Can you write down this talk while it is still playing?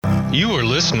You are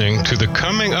listening to the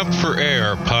Coming Up for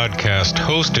Air podcast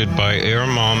hosted by Air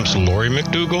Moms Lori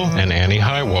McDougall and Annie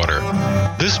Highwater.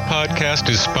 This podcast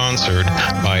is sponsored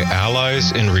by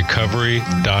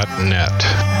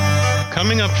AlliesInRecovery.net.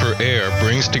 Coming Up for Air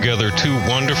brings together two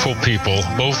wonderful people,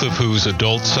 both of whose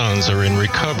adult sons are in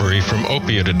recovery from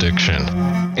opiate addiction.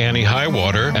 Annie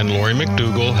Highwater and Lori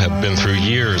McDougall have been through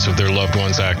years of their loved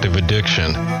one's active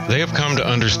addiction. They have come to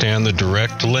understand the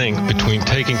direct link between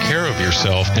taking care of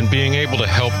yourself and being able to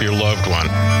help your loved one.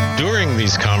 During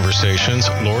these conversations,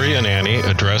 Lori and Annie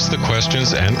address the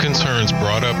questions and concerns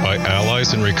brought up by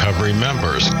Allies in Recovery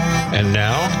members. And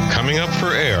now, Coming Up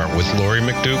for Air with Lori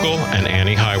McDougall and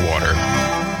Annie Highwater.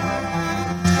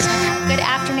 Good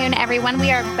afternoon, everyone.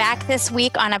 We are back this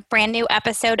week on a brand new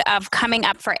episode of Coming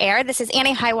Up for Air. This is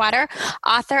Annie Highwater,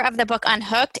 author of the book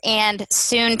Unhooked and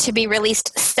soon to be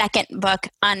released second book,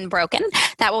 Unbroken.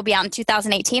 That will be out in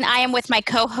 2018. I am with my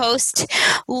co-host,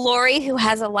 Lori, who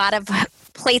has a lot of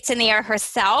plates in the air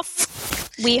herself.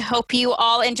 We hope you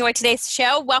all enjoy today's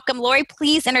show. Welcome, Lori.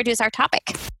 Please introduce our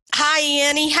topic. Hi,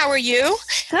 Annie. How are you?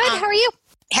 Good. How are you?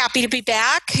 Happy to be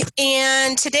back.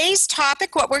 And today's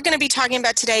topic, what we're going to be talking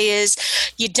about today is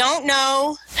you don't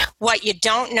know what you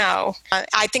don't know.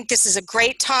 I think this is a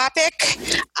great topic.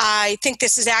 I think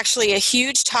this is actually a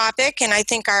huge topic, and I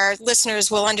think our listeners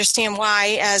will understand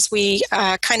why as we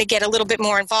kind of get a little bit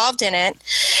more involved in it.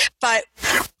 But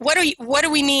what do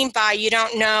we mean by you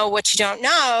don't know what you don't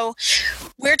know?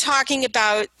 We're talking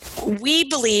about, we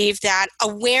believe that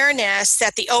awareness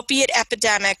that the opiate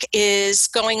epidemic is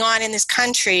going on in this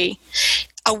country,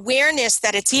 awareness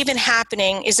that it's even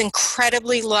happening is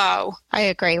incredibly low. I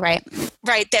agree, right?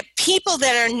 Right, that people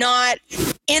that are not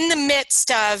in the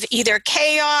midst of either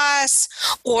chaos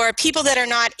or people that are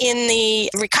not in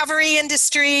the recovery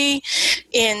industry,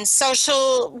 in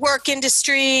social work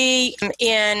industry,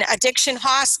 in addiction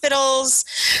hospitals,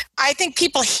 I think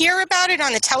people hear about it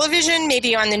on the television,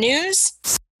 maybe on the news,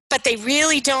 but they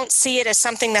really don't see it as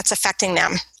something that's affecting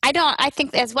them. I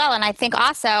think as well, and I think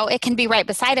also it can be right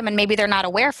beside them and maybe they're not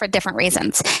aware for different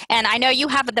reasons. And I know you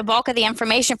have the bulk of the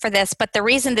information for this, but the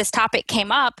reason this topic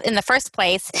came up in the first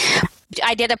place,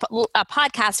 I did a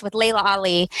podcast with Layla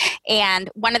Ali, and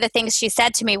one of the things she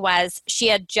said to me was she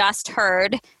had just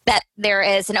heard that there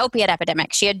is an opiate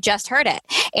epidemic. She had just heard it,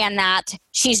 and that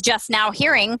she's just now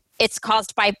hearing it's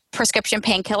caused by prescription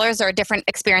painkillers or different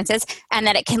experiences, and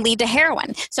that it can lead to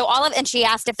heroin. So and she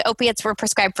asked if the opiates were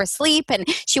prescribed for sleep, and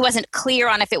she wasn't clear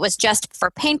on if it was just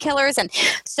for painkillers. And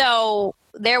so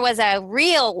there was a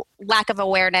real lack of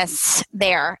awareness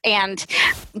there. And,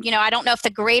 I don't know if the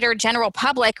greater general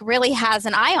public really has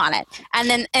an eye on it. And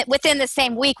then within the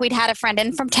same week, we'd had a friend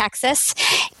in from Texas.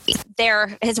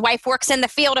 His wife works in the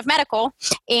field of medical,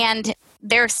 and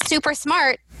they're super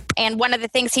smart. And one of the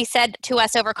things he said to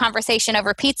us over conversation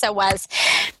over pizza was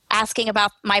asking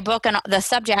about my book and the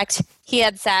subject. He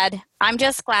had said, "I'm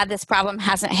just glad this problem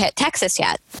hasn't hit Texas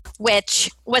yet," which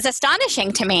was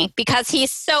astonishing to me because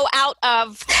he's so out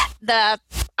of the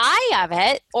eye of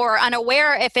it or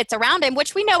unaware if it's around him,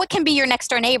 which we know it can be your next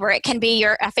door neighbor. It can be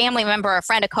a family member, a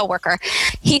friend, a coworker.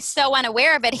 He's so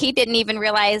unaware of it. He didn't even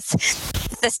realize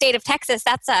the state of Texas,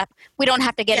 we don't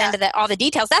have to get into all the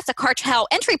details. That's a cartel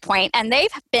entry point, and they've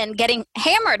been getting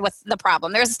hammered with the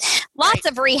problem. There's lots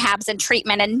of rehabs and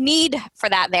treatment and need for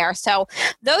that there. So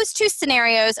those two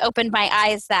scenarios opened my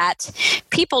eyes that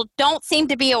people don't seem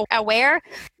to be aware.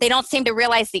 They don't seem to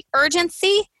realize the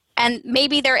urgency, and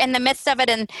maybe they're in the midst of it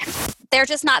and they're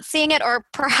just not seeing it, or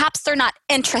perhaps they're not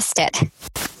interested.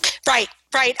 Right.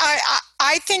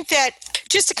 I think that,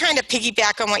 just to kind of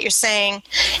piggyback on what you're saying,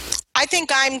 I think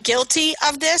I'm guilty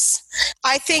of this.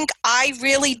 I think I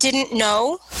really didn't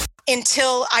know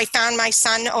until I found my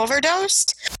son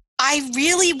overdosed. I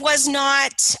really was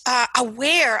not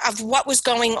aware of what was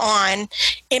going on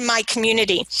in my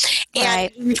community.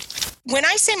 And when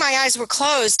I say my eyes were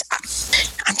closed,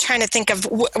 I'm trying to think of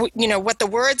what the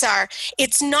words are.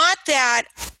 It's not that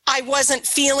I wasn't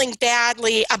feeling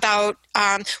badly about,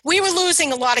 we were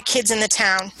losing a lot of kids in the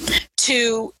town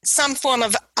to some form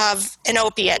of an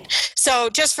opiate. So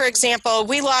just for example,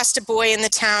 we lost a boy in the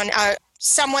town,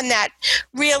 someone that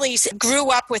really grew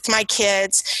up with my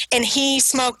kids, and he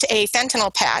smoked a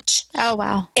fentanyl patch. Oh,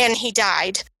 wow. And he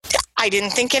died. I didn't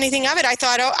think anything of it. I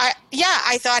thought,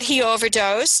 I thought he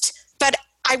overdosed, but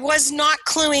I was not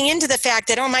cluing into the fact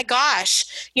that, oh my gosh,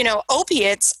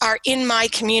 opiates are in my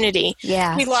community.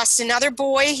 Yeah. We lost another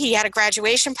boy. He had a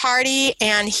graduation party,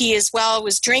 and he as well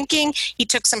was drinking. He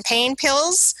took some pain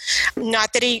pills.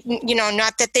 Not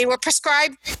that they were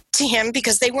prescribed to him,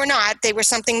 because they were not. They were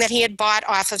something that he had bought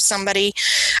off of somebody.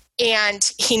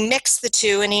 and he mixed the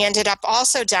two, and he ended up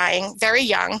also dying very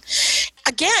young.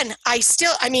 Again,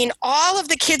 all of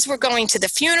the kids were going to the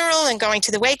funeral and going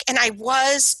to the wake, and I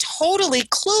was totally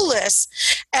clueless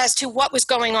as to what was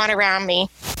going on around me.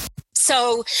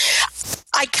 So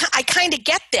I kind of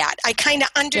get that. I kind of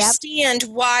understand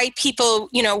why people,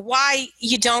 why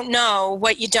you don't know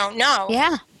what you don't know.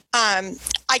 Yeah.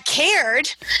 I cared,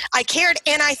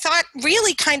 and I thought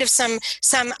really kind of some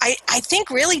I think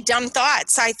really dumb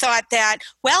thoughts. I thought that,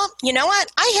 well, you know what?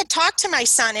 I had talked to my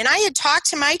son and I had talked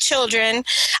to my children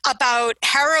about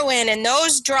heroin and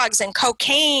those drugs and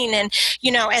cocaine and,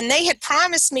 and they had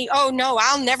promised me, oh no,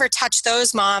 I'll never touch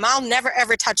those, Mom. I'll never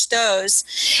ever touch those.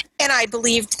 And I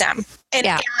believed them.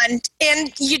 And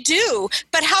you do.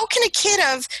 But how can a kid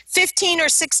of 15 or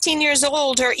 16 years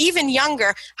old or even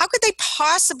younger, how could they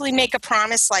possibly make a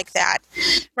promise like that,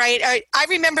 right? I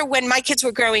remember when my kids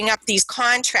were growing up, these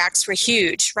contracts were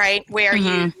huge, right? Where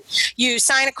you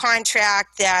sign a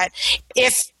contract that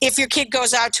if your kid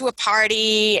goes out to a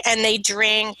party and they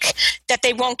drink, that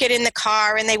they won't get in the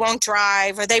car and they won't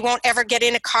drive, or they won't ever get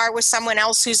in a car with someone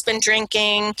else who's been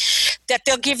drinking, that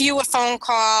they'll give you a phone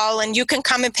call and you can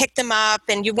come and pick them up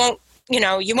and you won't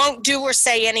do or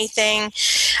say anything.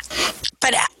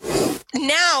 But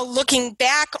now looking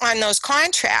back on those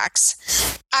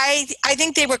contracts, I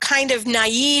think they were kind of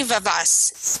naive of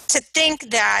us to think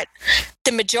that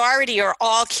the majority or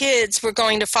all kids were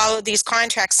going to follow these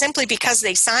contracts simply because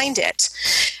they signed it.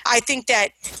 I think that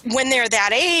when they're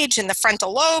that age and the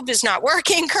frontal lobe is not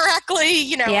working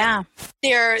correctly,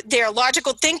 their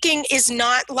logical thinking is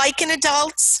not like an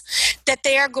adult's, that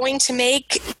they are going to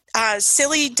make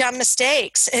silly, dumb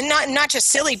mistakes, and not just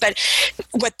silly, but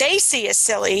what they see as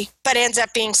silly, but ends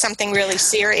up being something really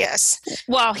serious.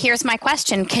 Well, here's my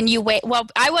question: can you wait? Well,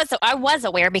 I was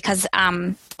aware because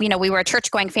we were a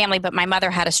church-going family, but my mother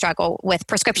had a struggle with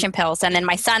prescription pills, and then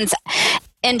my son's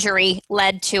injury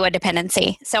led to a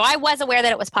dependency. So I was aware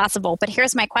that it was possible. But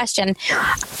here's my question: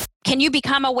 can you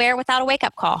become aware without a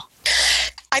wake-up call?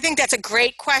 I think that's a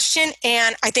great question,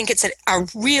 and I think it's a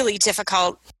really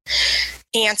difficult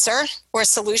answer or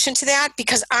solution to that,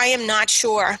 because I am not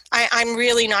sure. I'm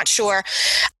really not sure.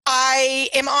 I'm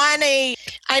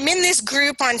in this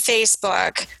group on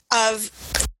Facebook of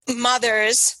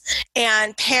mothers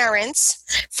and parents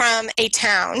from a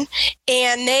town,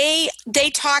 and they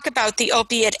talk about the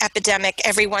opiate epidemic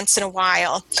every once in a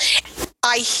while.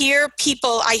 I hear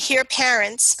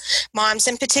parents, moms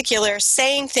in particular,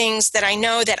 saying things that I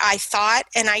know that I thought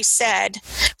and I said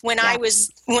when I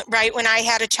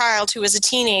had a child who was a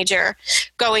teenager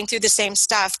going through the same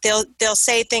stuff. They'll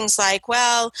say things like,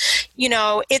 well,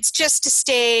 it's just a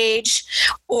stage,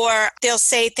 or they'll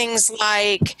say things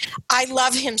like, I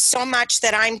love him so much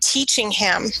that I'm teaching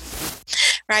him.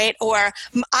 Right? Or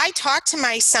I talked to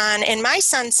my son, and my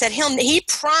son said he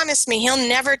promised me he'll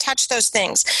never touch those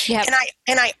things. Yep.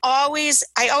 And I always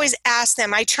ask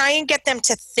them. I try and get them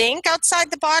to think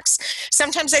outside the box.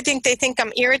 Sometimes I think they think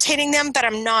I'm irritating them, but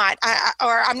I'm not.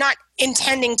 I'm not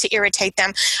intending to irritate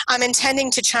them. I'm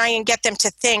intending to try and get them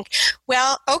to think,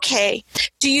 well, okay,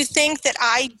 do you think that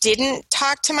I didn't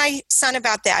talk to my son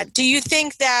about that? Do you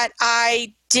think that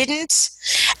I didn't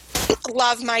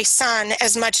love my son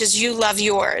as much as you love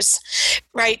yours,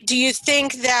 right? Do you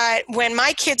think that when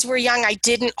my kids were young, I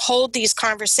didn't hold these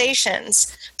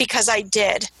conversations? Because I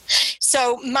did.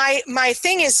 So my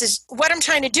thing is what I'm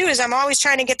trying to do is I'm always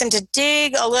trying to get them to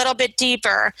dig a little bit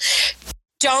deeper.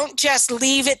 Don't just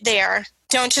leave it there.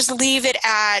 Don't just leave it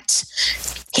at,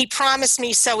 he promised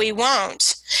me so he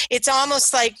won't. It's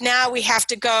almost like now we have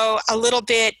to go a little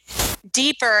bit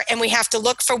deeper, and we have to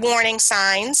look for warning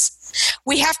signs.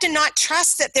 We have to not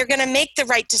trust that they're going to make the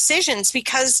right decisions,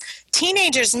 because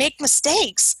teenagers make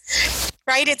mistakes,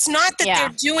 right? It's not that they're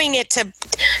doing it to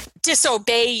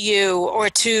disobey you or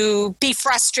to be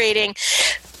frustrating.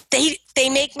 They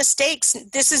make mistakes.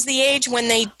 This is the age when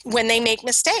they make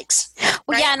mistakes. Well,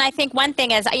 right? Yeah, and I think one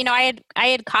thing is, I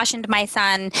had cautioned my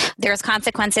son, there's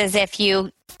consequences if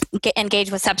you get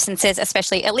engaged with substances,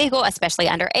 especially illegal, especially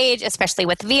underage, especially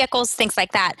with vehicles, things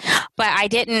like that. But I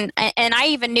didn't, and I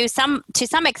even knew to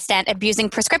some extent abusing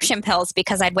prescription pills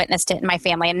because I'd witnessed it in my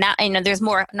family. And now, there's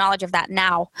more knowledge of that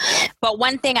now. But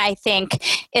one thing I think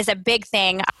is a big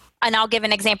thing, and I'll give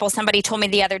an example. Somebody told me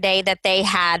the other day that they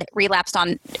had relapsed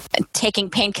on taking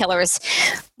painkillers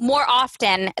more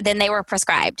often than they were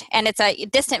prescribed. And it's a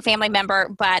distant family member,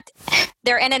 but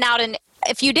they're in and out. And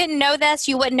if you didn't know this,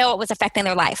 you wouldn't know it was affecting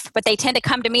their life. But they tend to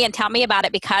come to me and tell me about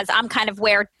it because I'm kind of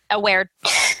aware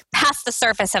past the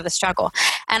surface of the struggle.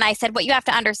 And I said, what you have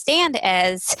to understand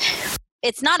is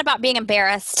it's not about being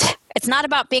embarrassed It's not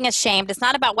about being ashamed. It's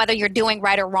not about whether you're doing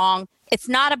right or wrong. It's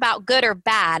not about good or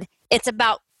bad. It's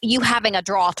about you having a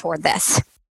draw toward this.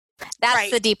 That's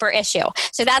Right. the deeper issue.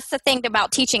 So that's the thing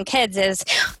about teaching kids is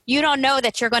you don't know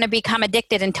that you're going to become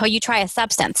addicted until you try a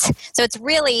substance. So it's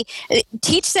really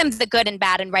teach them the good and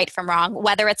bad and right from wrong,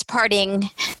 whether it's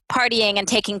partying and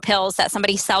taking pills that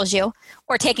somebody sells you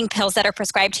or taking pills that are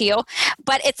prescribed to you.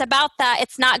 But it's about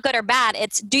it's not good or bad.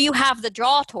 It's do you have the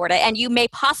draw toward it? And you may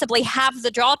possibly have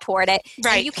the draw toward it.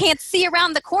 Right. And you can't see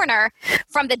around the corner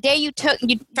from the day you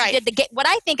Right. did what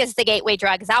I think is the gateway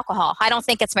drug is alcohol. I don't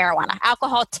think it's marijuana.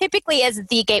 Alcohol typically is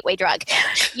the gateway drug.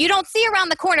 You don't see around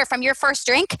the corner from your first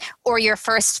drink or your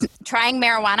first trying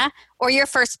marijuana or your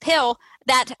first pill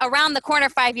that around the corner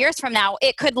 5 years from now,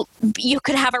 you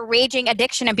could have a raging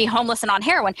addiction and be homeless and on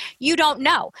heroin. You don't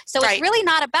know. So Right. It's really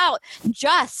not about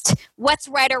just what's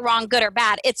right or wrong, good or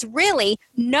bad. It's really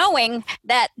knowing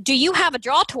that do you have a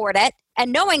draw toward it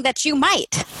and knowing that you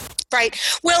might. Right.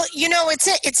 Well,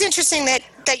 it's interesting that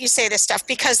you say this stuff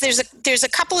because there's a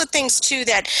couple of things too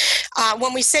that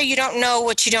when we say you don't know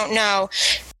what you don't know,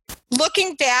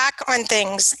 looking back on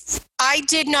things, I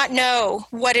did not know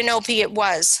what an opiate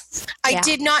was. I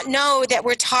did not know that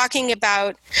we're talking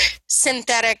about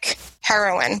synthetic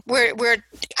heroin.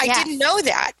 I didn't know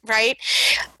that, right?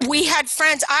 We had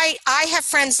friends. I have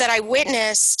friends that I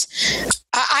witnessed.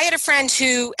 I had a friend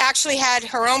who actually had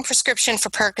her own prescription for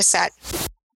Percocet.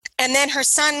 And then her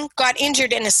son got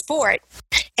injured in a sport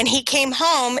and he came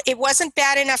home. It wasn't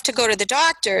bad enough to go to the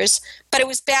doctors, but it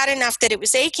was bad enough that it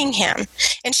was aching him.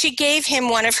 And she gave him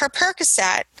one of her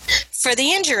Percocet for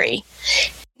the injury,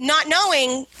 not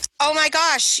knowing, oh my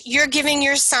gosh, you're giving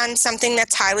your son something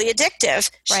that's highly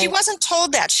addictive. Right. She wasn't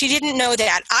told that. She didn't know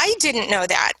that. I didn't know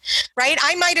that, right?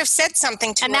 I might have said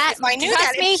something to her if I knew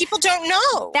that. And people don't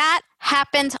know. That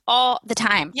happens all the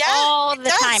time. Yeah, all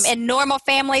the time in normal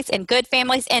families, in good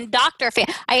families, in doctor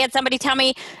families. I had somebody tell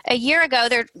me a year ago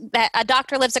that a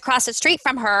doctor lives across the street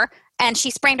from her and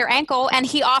she sprained her ankle and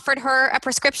he offered her a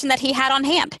prescription that he had on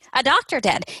hand. A doctor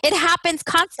did. It happens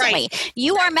constantly. Right.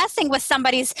 You are messing with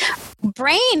somebody's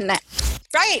brain.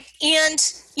 Right.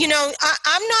 And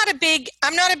I'm not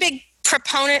a big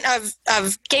proponent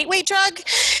of gateway drug.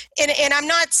 And I'm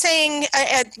not saying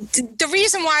the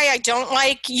reason why I don't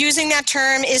like using that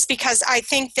term is because I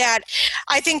think that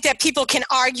people can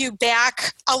argue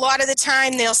back a lot of the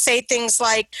time. They'll say things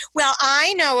like, well,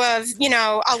 I know of,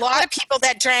 a lot of people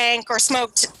that drank or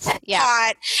smoked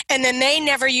pot and then they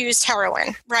never used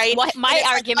heroin, right? What my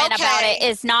argument about it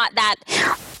is not that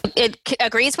it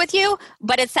agrees with you,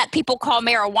 but it's that people call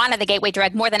marijuana the gateway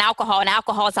drug more than alcohol, and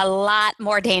alcohol is a lot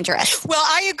more dangerous. Well,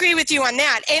 I agree with you on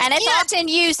that. And it's often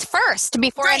used first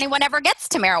before anyone ever gets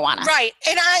to marijuana. Right.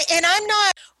 And I'm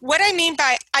not, what I mean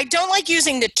by, I don't like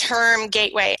using the term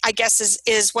gateway, I guess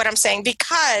is what I'm saying,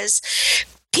 because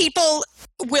people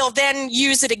will then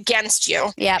use it against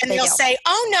you. Yeah, and they'll say,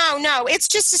 oh, no, it's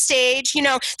just a stage.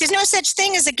 There's no such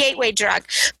thing as a gateway drug.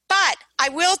 But I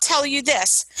will tell you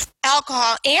this,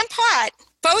 alcohol and pot,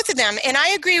 both of them, and I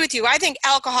agree with you. I think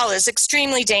alcohol is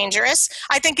extremely dangerous.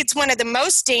 I think it's one of the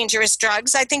most dangerous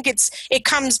drugs. I think it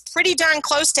comes pretty darn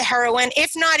close to heroin,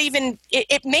 if not even,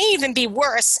 it may even be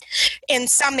worse in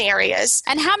some areas.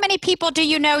 And how many people do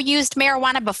you know used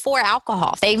marijuana before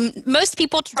alcohol? Most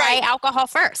people try alcohol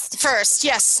first. First,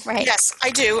 yes. Right. Yes,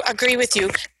 I do agree with you.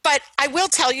 But I will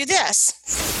tell you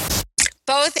this.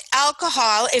 Both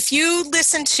alcohol, if you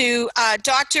listen to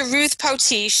Dr. Ruth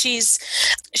Potee,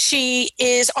 she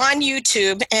is on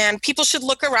YouTube and people should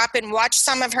look her up and watch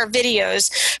some of her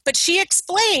videos. But she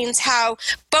explains how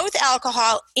both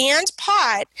alcohol and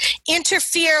pot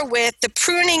interfere with the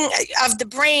pruning of the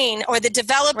brain or the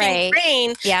developing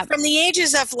brain from the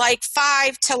ages of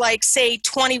 5 to say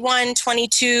 21,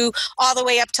 22, all the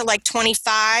way up to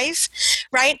 25,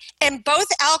 right? And both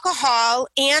alcohol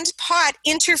and pot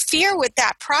interfere with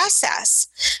that process,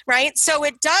 right? So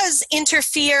it does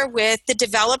interfere with the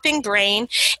developing brain,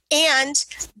 and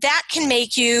that can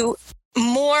make you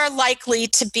more likely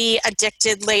to be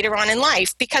addicted later on in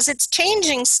life because it's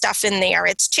changing stuff in there.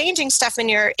 It's changing stuff in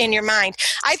your mind.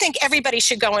 I think everybody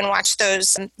should go and watch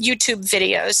those YouTube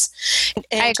videos.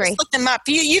 And I agree. Just look them up.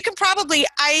 You can probably,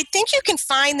 I think you can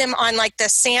find them on the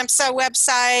SAMHSA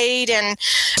website and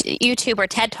YouTube or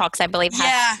TED Talks, I believe.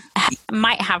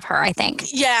 Might have her, I think.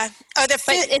 Yeah. Oh, the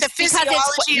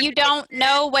physiology. You don't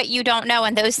know what you don't know,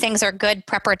 and those things are good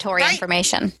preparatory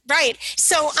information. Right.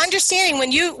 So understanding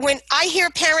when I I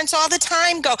hear parents all the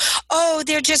time go, oh,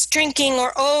 they're just drinking,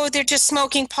 or, oh, they're just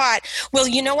smoking pot. Well,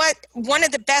 you know what? One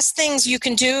of the best things you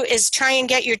can do is try and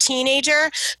get your teenager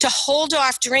to hold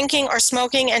off drinking or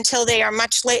smoking until they are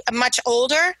much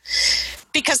older.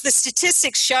 Because the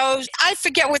statistics show, I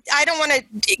don't want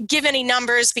to give any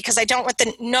numbers because I don't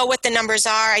know what the numbers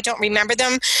are. I don't remember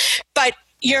them. But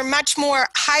you're much more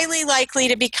highly likely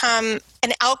to become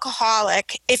an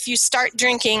alcoholic if you start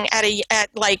drinking at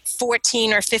like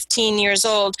 14 or 15 years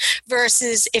old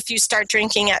versus if you start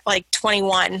drinking at like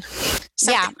 21,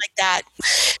 something like that.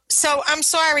 So I'm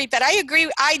sorry, but I agree.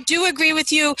 I do agree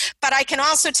with you, but I can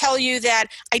also tell you that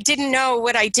I didn't know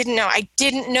what I didn't know. I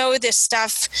didn't know this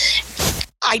stuff.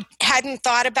 I hadn't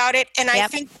thought about it. And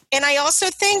I also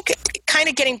think, kind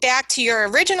of getting back to your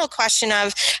original question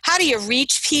of how do you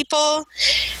reach people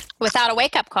without a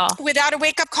wake-up call? Without a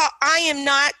wake-up call, I'm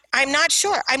not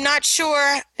sure. I'm not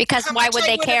sure. Because why would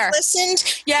they care?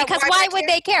 Listened. Yeah, because why would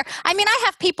they care? I mean, I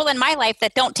have people in my life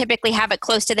that don't typically have it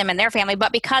close to them in their family,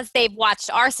 but because they've watched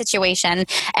our situation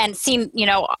and seen,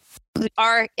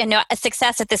 our a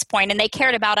success at this point, and they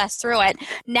cared about us through it,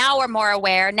 now we're more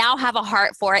aware, now have a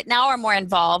heart for it, now we're more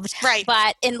involved. Right.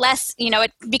 But unless,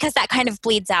 because that kind of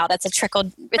bleeds out, it's a trickle.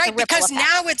 It's right, a ripple because effect.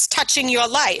 now it's touching your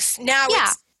life.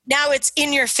 Now it's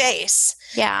in your face.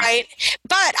 Yeah. Right.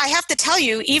 But I have to tell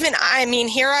you,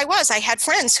 here I was. I had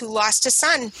friends who lost a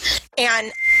son,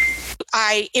 and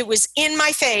it was in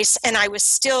my face, and I was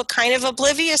still kind of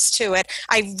oblivious to it.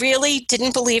 I really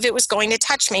didn't believe it was going to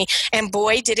touch me, and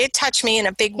boy, did it touch me in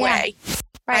a big way.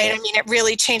 Right. I mean, it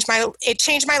really changed my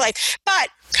life. But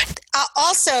I'll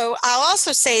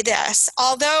also say this: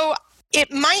 although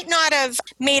it might not have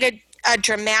made a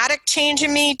dramatic change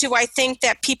in me, do I think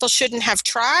that people shouldn't have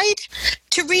tried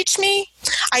to reach me?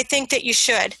 I think that you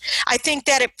should. I think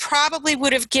that it probably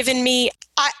would have given me,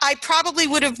 I probably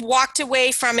would have walked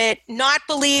away from it not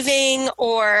believing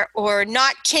or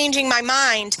not changing my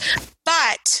mind,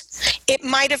 but it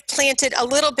might have planted a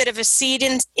little bit of a seed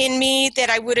in me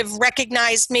that I would have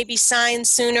recognized maybe signs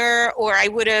sooner, or I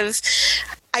would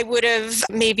have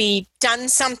maybe done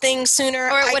something sooner.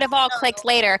 Or it would have all clicked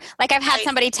later. Like I've had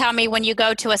somebody tell me, when you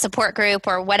go to a support group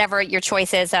or whatever your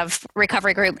choice is of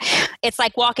recovery group, it's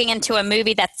like walking into a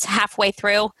movie that's halfway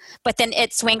through, but then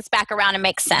it swings back around and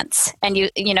makes sense. And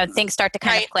things start to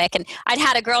kind of click. And I'd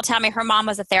had a girl tell me her mom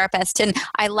was a therapist, and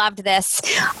I loved this.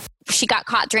 She got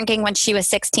caught drinking when she was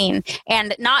 16,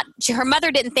 and her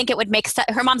mother didn't think it would make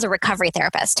her mom's a recovery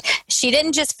therapist. She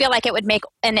didn't just feel like it would make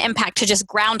an impact to just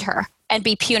ground her and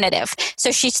be punitive.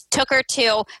 So she took her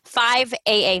to 5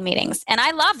 AA meetings. And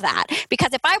I love that,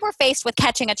 because if I were faced with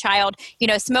catching a child,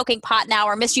 smoking pot now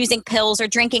or misusing pills or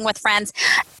drinking with friends,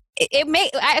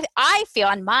 I feel,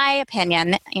 in my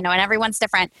opinion, and everyone's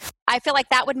different, I feel like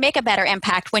that would make a better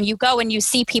impact when you go and you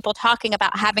see people talking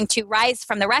about having to rise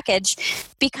from the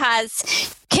wreckage,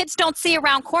 because kids don't see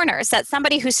around corners that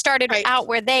somebody who started out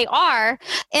where they are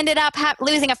ended up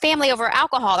losing a family over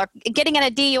alcohol, or getting in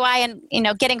a DUI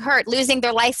and, getting hurt, losing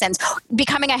their license,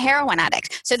 becoming a heroin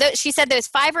addict. So she said those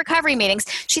 5 recovery meetings,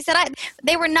 she said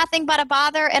they were nothing but a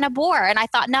bother and a bore. And I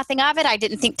thought nothing of it. I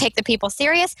didn't take the people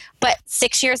serious. But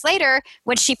 6 years later,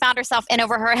 when she found herself in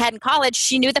over her head in college,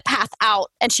 she knew the path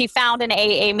out, and she found an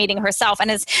AA meeting herself and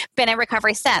has been in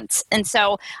recovery since. And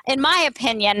so, in my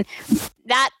opinion,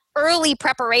 that early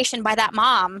preparation by that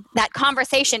mom, that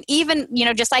conversation, even,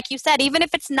 just like you said, even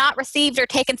if it's not received or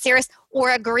taken serious or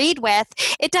agreed with,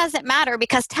 it doesn't matter,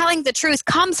 because telling the truth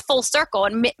comes full circle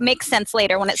and makes sense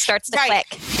later when it starts to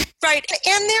click. Right.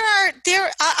 And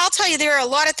I'll tell you, there are a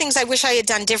lot of things I wish I had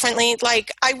done differently.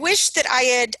 Like, I wish that I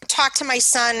had talked to my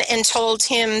son and told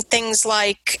him things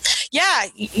like, yeah,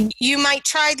 you might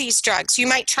try these drugs, you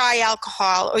might try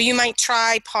alcohol, or you might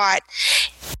try pot.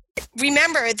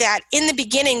 Remember that in the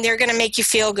beginning, they're going to make you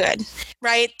feel good,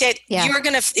 right? That you're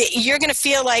going to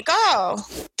feel like, oh,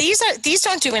 these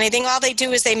don't do anything. All they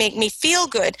do is they make me feel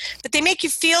good, but they make you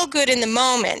feel good in the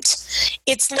moment.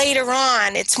 It's later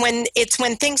on. It's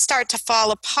when things start to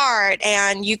fall apart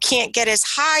and you can't get as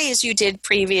high as you did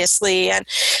previously, and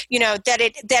that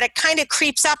it kind of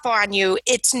creeps up on you.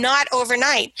 It's not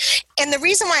overnight. And the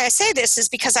reason why I say this is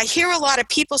because I hear a lot of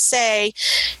people say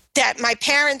that my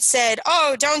parents said,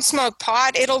 oh, don't smoke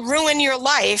pot, it'll ruin your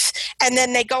life. And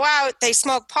then they go out, they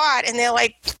smoke pot, and they're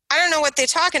like, I don't know what they're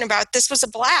talking about. This was a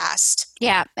blast.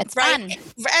 Yeah, it's fun.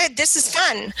 Right, this is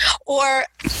fun. Or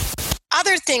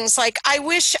other things like, I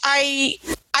wish I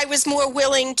I was more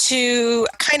willing to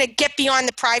kind of get beyond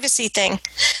the privacy thing.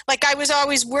 Like I was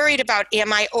always worried about,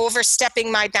 am I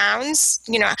overstepping my bounds?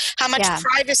 You know, how much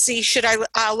privacy should I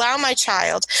allow my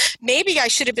child? Maybe I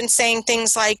should have been saying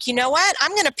things like, you know what,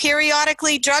 I'm going to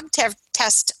periodically drug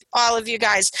test all of you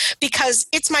guys, because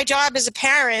it's my job as a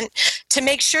parent to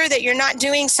make sure that you're not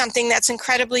doing something that's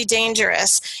incredibly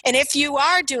dangerous. And if you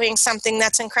are doing something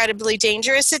that's incredibly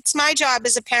dangerous, it's my job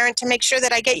as a parent to make sure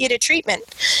that I get you to treatment.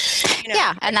 You know?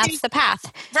 Yeah, and that's the path.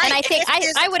 Right. And I think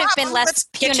I would have been less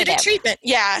punitive. Get you to treatment.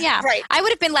 Yeah, right. I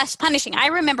would have been less punishing. I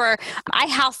remember I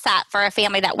house sat for a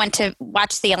family that went to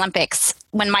watch the Olympics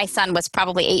when my son was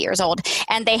probably 8 years old,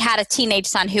 and they had a teenage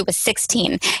son who was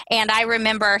 16. And I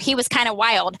remember he was kind of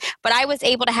wild, but I was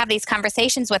able to have these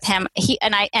conversations with him.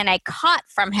 I caught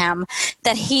from him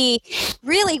that he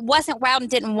really wasn't wild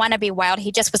and didn't want to be wild.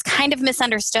 He just was kind of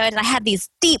misunderstood. And I had these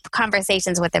deep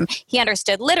conversations with him. He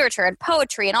understood literature and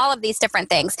poetry and all of these different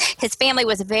things. His family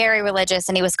was very religious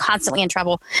and he was constantly in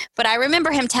trouble. But I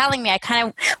remember him telling me, I kind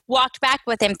of walked back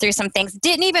with him through some things,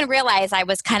 didn't even realize I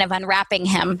was kind of unwrapping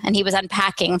him, and he was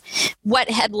unpacking what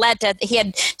had led to, he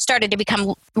had started to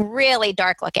become really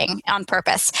dark looking on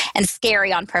purpose and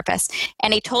scary on purpose.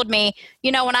 And he told me,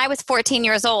 you know, when I was 14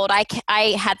 years old,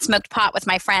 I had smoked pot with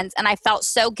my friends, and I felt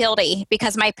so guilty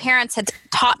because my parents had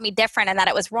taught me different and that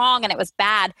it was wrong and it was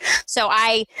bad. So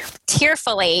I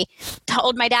tearfully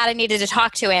told my dad I needed to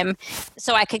talk to him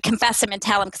so I could confess him and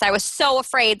tell him, because I was so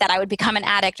afraid that I would become an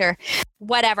addict or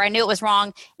whatever. I knew it was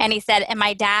wrong. And he said, and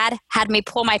my dad had me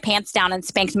pull my pants down and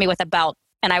spanked me with a belt.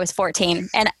 And I was 14.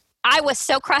 And I was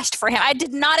so crushed for him. I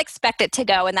did not expect it to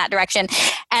go in that direction.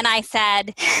 And I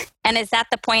said, and is that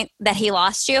the point that he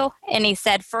lost you? And he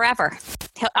said, forever.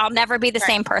 I'll never be the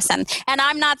same person. And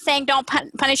I'm not saying don't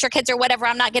punish your kids or whatever.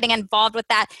 I'm not getting involved with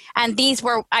that. And these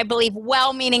were, I believe,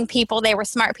 well-meaning people. They were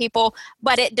smart people,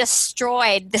 but it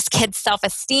destroyed this kid's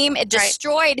self-esteem. It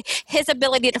destroyed his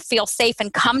ability to feel safe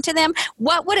and come to them.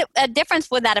 What would a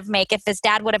difference would that have made if his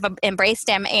dad would have embraced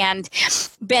him and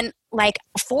been like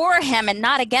for him and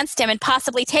not against him, and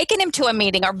possibly taken him to a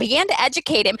meeting or began to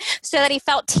educate him so that he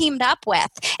felt teamed up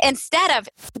with, instead of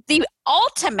the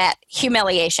ultimate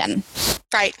humiliation.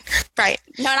 Right.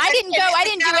 No, and I didn't do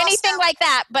anything like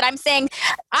that, but I'm saying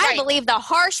I believe the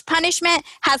harsh punishment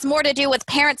has more to do with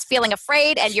parents feeling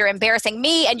afraid, and you're embarrassing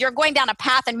me, and you're going down a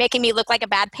path and making me look like a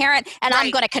bad parent, and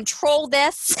I'm going to control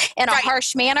this in a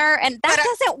harsh manner, and that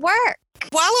doesn't work.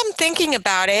 While I'm thinking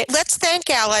about it, let's thank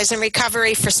Allies in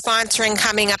Recovery for sponsoring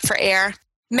Coming Up for Air.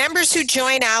 Members who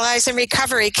join Allies in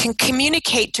Recovery can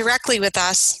communicate directly with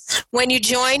us. When you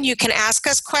join, you can ask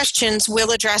us questions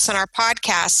we'll address on our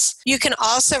podcasts. You can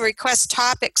also request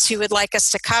topics you would like us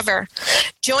to cover.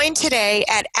 Join today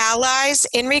at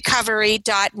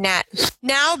alliesinrecovery.net.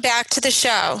 Now back to the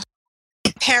show.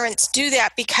 Parents do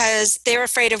that because they're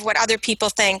afraid of what other people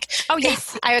think. Oh,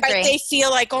 yes, I agree. Right? They feel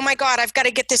like, oh my God, I've got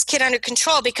to get this kid under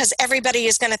control because everybody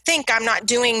is going to think I'm not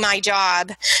doing my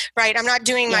job, right? I'm not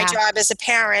doing my job as a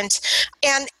parent.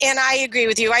 And I agree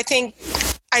with you. I think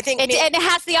it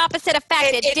has the opposite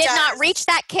effect. It did not reach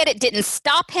that kid. It didn't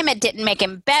stop him. It didn't make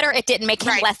him better. It didn't make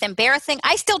him less embarrassing.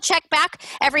 I still check back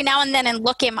every now and then and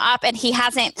look him up, and he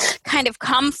hasn't kind of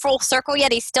come full circle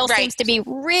yet. He still seems to be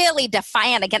really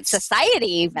defiant against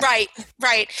society even. Right.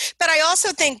 But I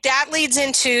also think that leads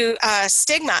into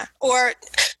stigma, or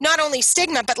not only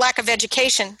stigma, but lack of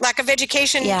education. Lack of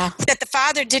education that the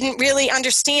father didn't really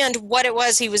understand what it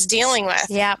was he was dealing with.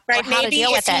 Yeah. Right. Maybe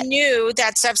if he knew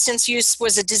that substance use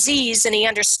was a disease and he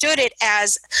understood it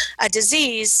as a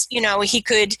disease, you know, he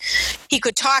could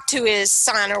talk to his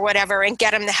son or whatever and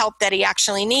get him the help that he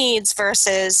actually needs,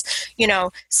 versus, you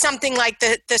know, something like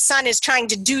the son is trying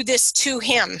to do this to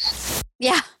him.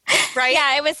 Yeah. Right.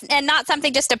 Yeah, it was, and not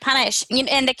something just to punish.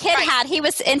 And the kid he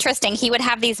was interesting. He would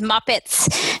have these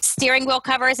Muppets steering wheel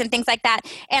covers and things like that.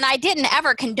 And I didn't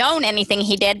ever condone anything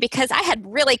he did because I had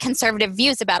really conservative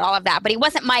views about all of that. But he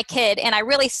wasn't my kid. And I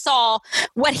really saw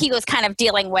what he was kind of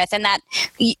dealing with, and that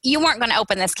you weren't going to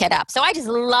open this kid up. So I just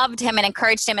loved him and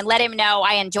encouraged him and let him know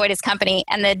I enjoyed his company.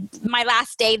 And my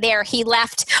last day there, he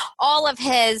left all of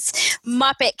his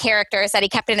Muppet characters that he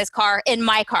kept in his car in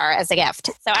my car as a gift.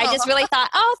 So I just really thought,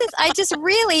 I just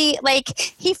really,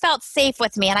 he felt safe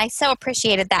with me, and I so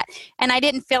appreciated that. And I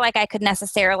didn't feel like I could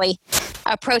necessarily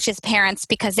approach his parents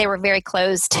because they were very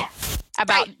closed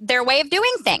about their way of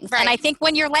doing things. And I think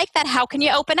when you're like that, how can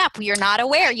you open up? You're not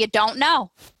aware. You don't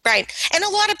know. Right. And a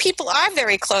lot of people are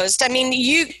very closed. I mean,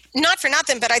 you, not for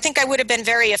nothing, but I think I would have been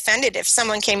very offended if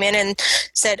someone came in and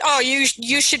said, oh,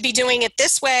 you should be doing it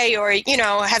this way, or, you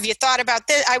know, have you thought about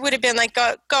this? I would have been like,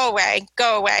 go away.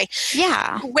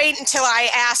 Yeah. Wait until I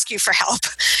ask you for help,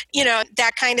 you know,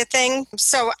 that kind of thing.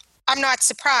 So I'm not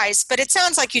surprised, but it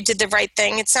sounds like you did the right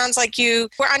thing. It sounds like you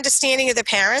were understanding of the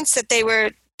parents, that they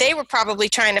were probably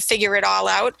trying to figure it all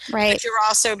out. Right. But you're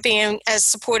also being as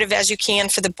supportive as you can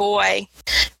for the boy.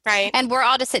 Right. And we're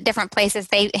all just at different places.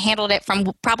 They handled it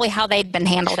from probably how they'd been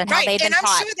handled and how they'd been taught. And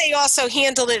I'm sure they also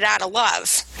handled it out of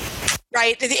love.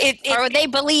 Right. Or they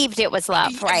believed it was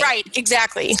love. Right. Right.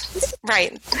 Exactly.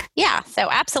 Right. Yeah. So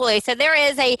absolutely. So there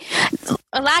is a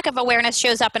lack of awareness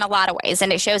shows up in a lot of ways,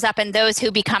 and it shows up in those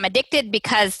who become addicted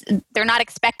because they're not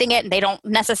expecting it and they don't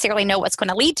necessarily know what's going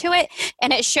to lead to it.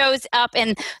 And it shows up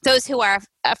in those who are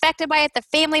affected by it. The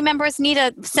family members need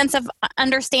a sense of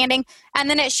understanding. And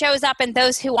then it shows up in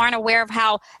those who aren't aware of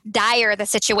how dire the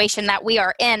situation that we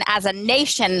are in as a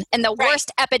nation in the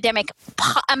worst epidemic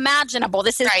imaginable.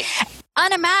 This is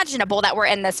unimaginable that we're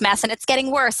in this mess, and it's getting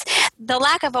worse. The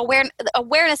lack of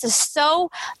awareness is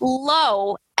so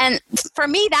low. And for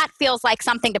me, that feels like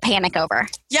something to panic over.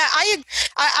 Yeah,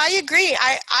 I agree.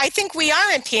 I think we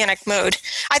are in panic mode.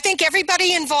 I think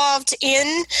everybody involved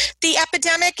in the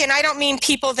epidemic, and I don't mean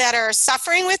people that are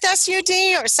suffering with SUD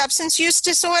or substance use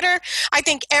disorder. I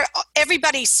think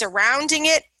everybody surrounding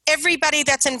it, everybody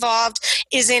that's involved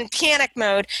is in panic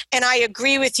mode. And I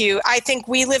agree with you. I think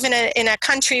we live in a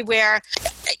country where,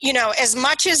 you know, as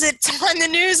much as it's on the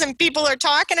news and people are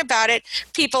talking about it,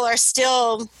 people are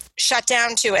still shut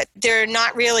down to it. They're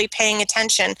not really paying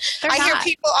attention. I hear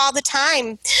people all the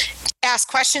time ask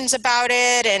questions about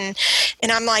it, and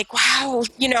I'm like, wow,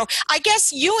 you know, I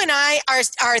guess you and I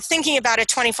are thinking about it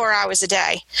 24 hours a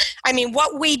day. I mean,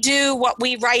 what we do, what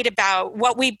we write about,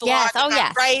 what we blog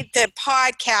about, right? The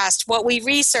podcast, what we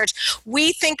research,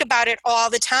 we think about it all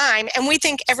the time, and we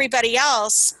think everybody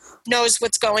else knows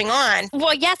what's going on.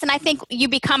 Well, yes, and I think you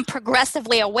become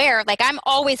progressively aware. Like, I'm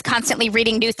always constantly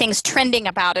reading new things trending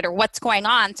about it or what's going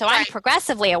on, so I'm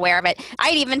progressively aware of it.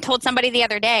 I even told somebody the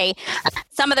other day,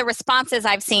 some of the responses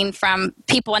I've seen from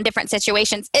people in different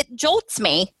situations, it jolts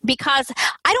me because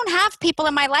I don't have people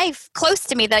in my life close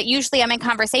to me that usually I'm in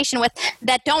conversation with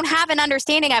that don't have an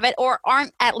understanding of it or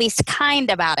aren't at least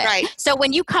kind about it. Right. So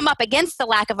when you come up against the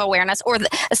lack of awareness or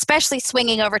especially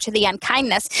swinging over to the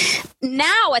unkindness,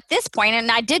 now at this point, and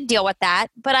I did deal with that,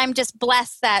 but I'm just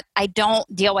blessed that I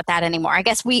don't deal with that anymore. I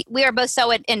guess we are both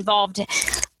so involved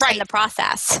in the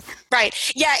process. Right.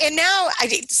 Yeah. And now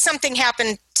something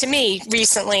happened to me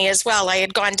recently as well. I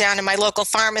had gone down to my local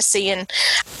pharmacy and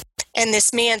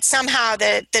this man, somehow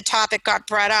the topic got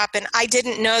brought up, and I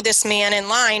didn't know this man in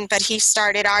line, but he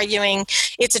started arguing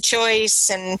it's a choice.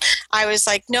 And I was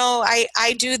like, no,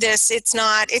 I do this. It's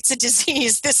not, it's a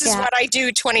disease. This is what I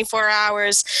do 24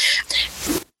 hours.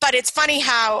 But it's funny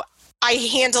how I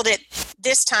handled it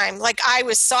this time. Like, I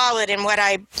was solid in what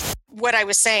I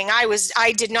was saying.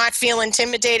 I did not feel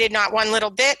intimidated, not one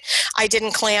little bit. I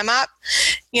didn't clam up.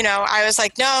 You know, I was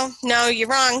like, no, you're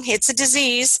wrong. It's a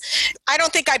disease. I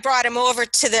don't think I brought him over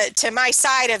to my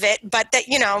side of it, but that,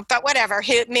 you know, but whatever.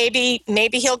 Maybe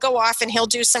he'll go off and he'll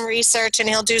do some research and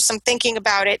he'll do some thinking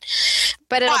about it.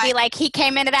 But it'll be like he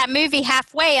came into that movie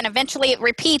halfway and eventually it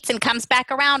repeats and comes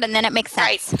back around and then it makes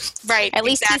sense. Right. At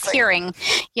least he's hearing,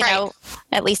 you know,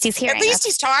 at least he's hearing. At least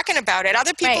he's talking about it.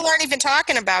 Other people aren't even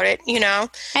talking about it, you know.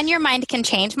 And your mind can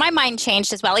change. My mind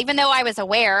changed as well. Even though I was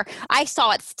aware, I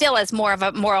saw it still as more of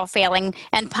a moral failing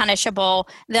and punishable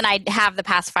than I have the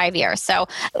past 5 years. So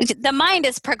the mind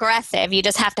is progressive. You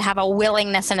just have to have a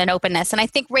willingness and an openness. And I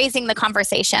think raising the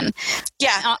conversation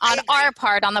on our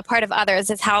part, on the part of others,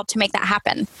 is how to make that happen.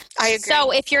 I agree.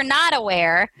 So if you're not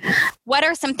aware, what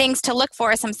are some things to look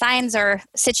for, some signs or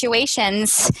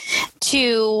situations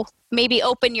to maybe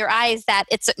open your eyes that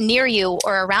it's near you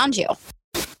or around you?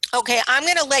 Okay, I'm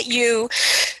going to let you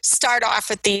start off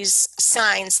with these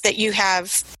signs that you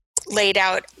have laid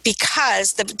out,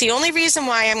 because the only reason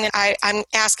why I'm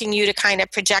asking you to kind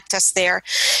of project us there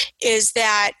is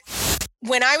that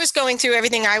when I was going through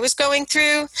everything I was going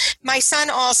through, my son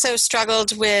also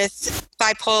struggled with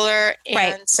bipolar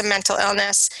and some mental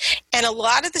illness. And a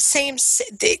lot of the same,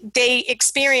 they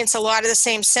experience a lot of the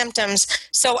same symptoms.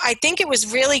 So I think it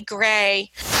was really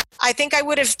gray. I think I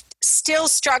would have still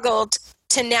struggled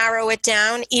to narrow it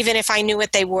down, even if I knew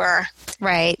what they were.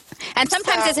 Right. And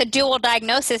sometimes it's a dual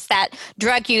diagnosis that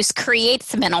drug use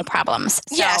creates mental problems.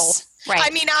 So. Yes. Right.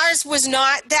 I mean, ours was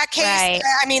not that case. Right.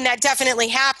 I mean, that definitely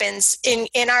happens.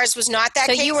 In ours was not that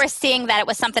case. So you were seeing that it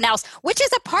was something else, which is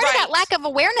a part of that lack of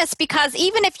awareness, because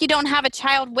even if you don't have a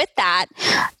child with that,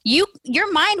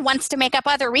 your mind wants to make up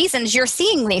other reasons you're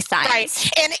seeing these signs.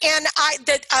 Right. And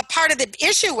part of the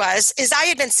issue is I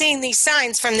had been seeing these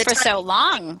signs from the for time so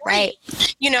long, right?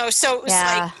 So it was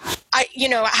like,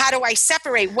 how do I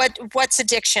separate what's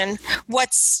addiction?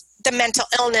 What's the mental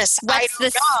illness? What's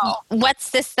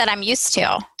this that I'm used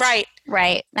to?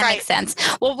 Right. That makes sense.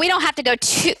 Well, we don't have to go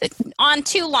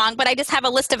too long, but I just have a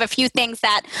list of a few things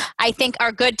that I think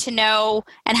are good to know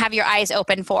and have your eyes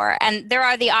open for. And there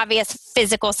are the obvious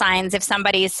physical signs if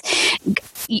somebody's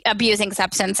abusing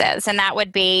substances, and that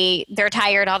would be they're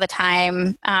tired all the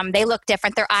time. They look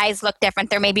different. Their eyes look different.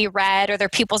 They're maybe red, or their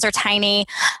pupils are tiny.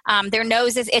 Their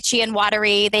nose is itchy and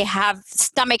watery. They have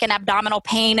stomach and abdominal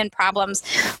pain and problems,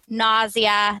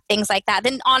 nausea, things like that.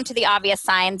 Then on to the obvious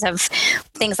signs of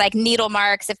things like needle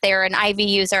marks if they're an IV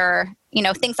user,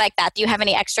 things like that. Do you have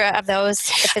any extra of those?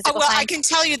 Signs? I can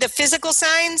tell you the physical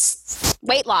signs.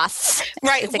 Weight loss.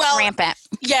 Right. Is rampant.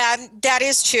 Yeah, that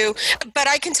is true. But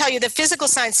I can tell you the physical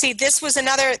signs. See, this was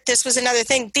another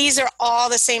thing. These are all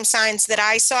the same signs that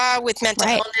I saw with mental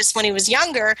illness when he was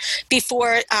younger,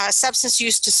 before substance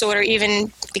use disorder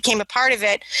even became a part of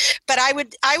it. But I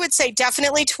would say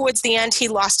definitely towards the end, he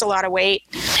lost a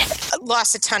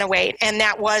ton of weight, and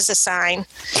that was a sign.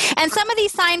 And some of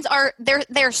these signs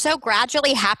they're so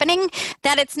gradually happening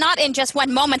that it's not in just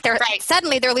one moment.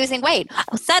 Suddenly they're losing weight.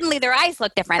 Suddenly their eyes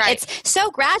look different. Right. It's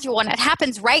so gradual, and it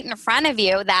happens right in front of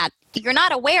you that you're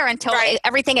not aware until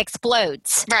everything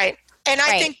explodes. Right. And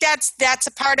I think that's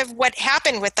a part of what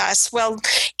happened with us. Well,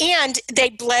 and they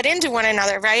bled into one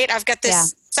another, right? I've got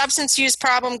this substance use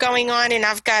problem going on, and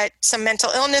I've got some mental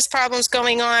illness problems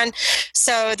going on.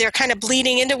 So they're kind of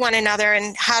bleeding into one another,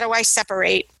 and how do I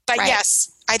separate? But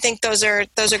yes, I think those are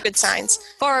good signs.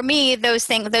 For me, those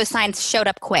signs showed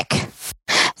up quick.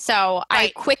 So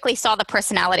I quickly saw the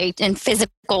personality and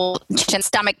physical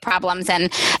stomach problems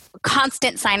and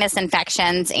constant sinus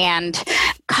infections and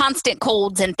constant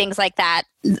colds and things like that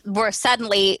were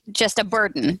suddenly just a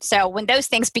burden. So when those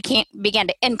things began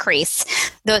to increase,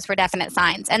 those were definite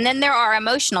signs. And then there are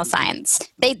emotional signs,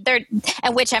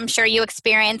 and which I'm sure you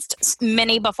experienced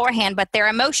many beforehand, but their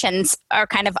emotions are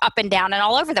kind of up and down and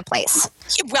all over the place.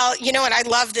 Well, you know what? I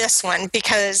love this one,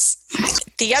 because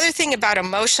the other thing about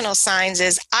emotional signs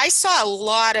is I saw a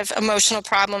lot of emotional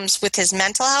problems with his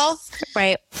mental health.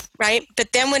 Right.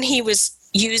 But then when he was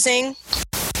using,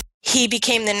 he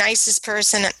became the nicest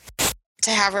person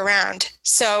to have around.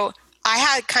 So I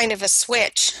had kind of a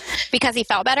switch. Because he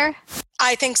felt better?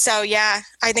 I think so. Yeah,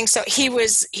 I think so. He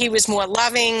was more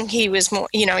loving. He was more,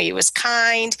 he was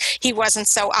kind. He wasn't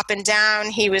so up and down.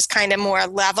 He was kind of more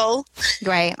level.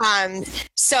 Right.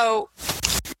 So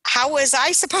how was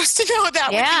I supposed to know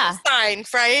that would be a sign,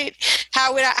 right?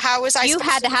 How was I? You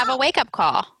had to have a wake-up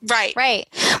call. Right.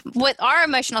 With our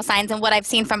emotional signs and what I've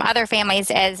seen from other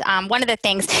families is one of the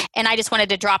things, and I just wanted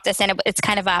to drop this in, it's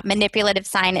kind of a manipulative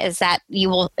sign, is that you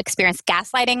will experience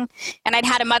gaslighting. And I'd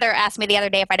had a mother ask me the other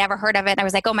day if I'd ever heard of it. And I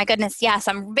was like, oh my goodness, yes,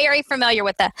 I'm very familiar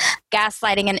with the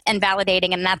gaslighting and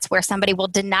validating. And that's where somebody will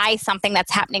deny something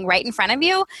that's happening right in front of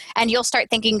you, and you'll start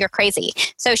thinking you're crazy.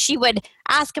 So she would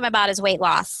ask him about his weight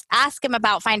loss, ask him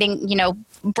about finding,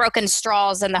 broken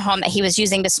straws in the home that he was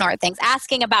using to snort things,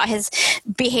 asking about his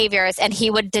behaviors, and he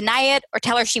would deny it or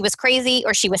tell her she was crazy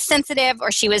or she was sensitive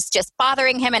or she was just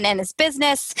bothering him and in his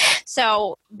business.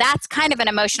 So that's kind of an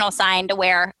emotional sign to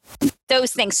where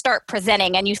those things start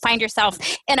presenting, and you find yourself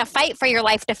in a fight for your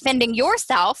life defending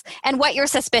yourself and what you're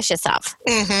suspicious of.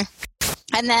 Mm-hmm.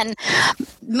 And then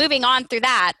moving on through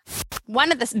that,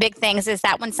 one of the big things is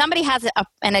that when somebody has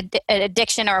an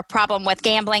addiction or a problem with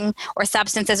gambling or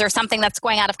substances or something that's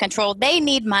going out of control, they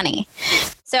need money.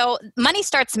 So money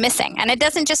starts missing, and it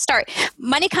doesn't just start.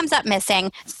 Money comes up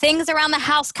missing. Things around the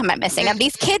house come up missing. And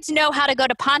these kids know how to go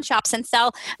to pawn shops and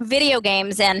sell video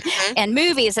games and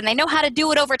movies, and they know how to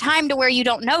do it over time to where you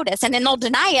don't notice, and then they'll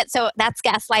deny it. So that's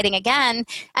gaslighting again.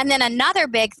 And then another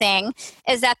big thing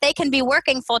is that they can be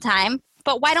working full time,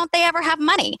 but why don't they ever have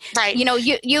money? Right.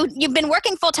 You've been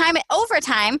working full time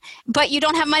overtime, but you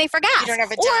don't have money for gas. You don't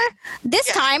have a dime. Or this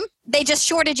time they just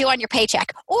shorted you on your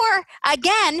paycheck. Or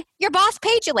again, your boss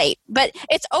paid you late. But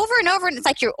it's over and over, and it's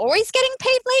like you're always getting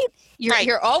paid late.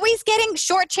 You're always getting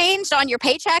shortchanged on your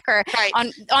paycheck or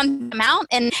on the amount,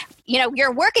 and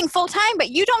you're working full time,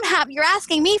 but you're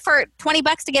asking me for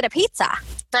 $20 to get a pizza.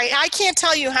 Right. I can't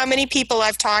tell you how many people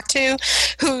I've talked to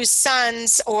whose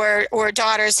sons or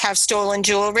daughters have stolen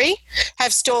jewelry,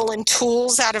 have stolen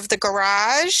tools out of the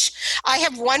garage. I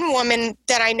have one woman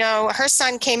that I know, her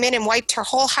son came in and wiped her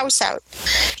whole house out.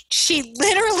 She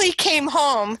literally came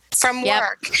home from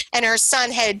work and her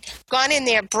son had gone in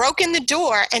there, broken the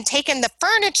door and taken the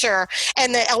furniture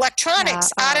and the electronics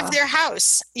out of their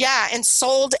house. Yeah. And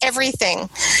sold everything.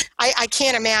 I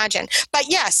can't imagine. But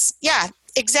yes. Yeah.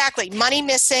 Exactly. Money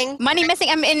missing.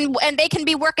 I mean, and they can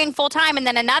be working full time. And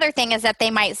then another thing is that they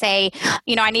might say,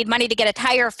 I need money to get a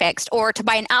tire fixed or to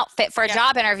buy an outfit for a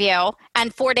job interview.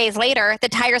 And 4 days later, the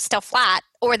tire's still flat,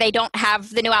 or they don't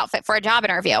have the new outfit for a job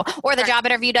interview, or the job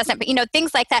interview doesn't,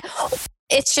 things like that.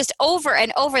 It's just over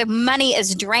and over. Money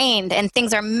is drained and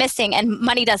things are missing and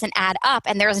money doesn't add up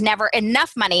and there's never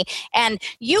enough money. And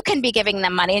you can be giving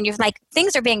them money and you're like,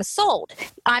 things are being sold.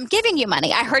 I'm giving you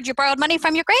money. I heard you borrowed money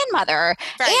from your grandmother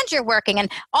and you're working.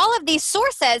 And all of these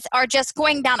sources are just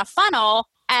going down a funnel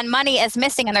and money is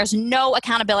missing and there's no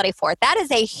accountability for it. That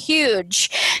is a huge,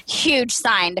 huge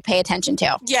sign to pay attention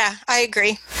to. Yeah, I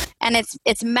agree. And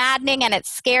it's maddening and it's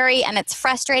scary and it's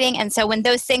frustrating. And so when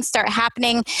those things start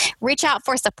happening, reach out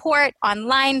for support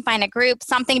online, find a group,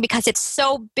 something, because it's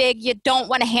so big. You don't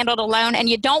want to handle it alone and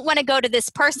you don't want to go to this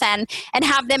person and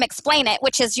have them explain it,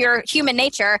 which is your human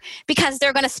nature, because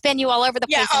they're going to spin you all over the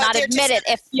place and not admit it.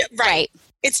 Right.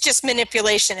 It's just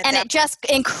manipulation. And it just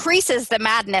increases the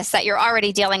madness that you're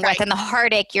already dealing with and the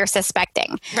heartache you're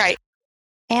suspecting. Right.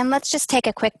 And let's just take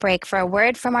a quick break for a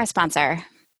word from our sponsor.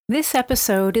 This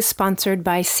episode is sponsored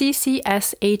by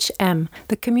CCSHM,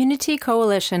 the Community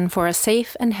Coalition for a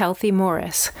Safe and Healthy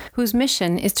Morris, whose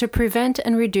mission is to prevent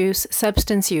and reduce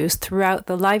substance use throughout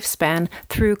the lifespan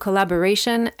through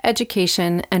collaboration,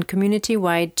 education, and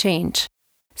community-wide change.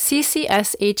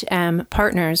 CCSHM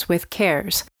partners with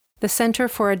CARES, the Center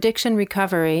for Addiction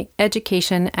Recovery,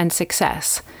 Education, and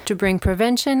Success, to bring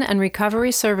prevention and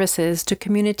recovery services to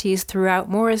communities throughout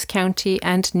Morris County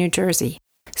and New Jersey.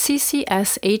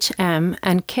 CCSHM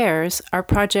and CARES are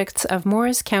projects of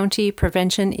Morris County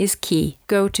Prevention is Key.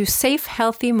 Go to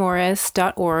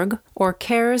safehealthymorris.org or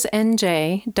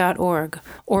caresnj.org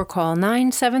or call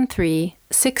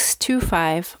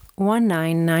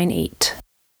 973-625-1998.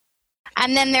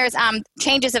 And then there's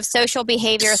changes of social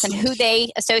behaviors and who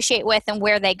they associate with and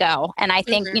where they go. And I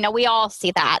think, we all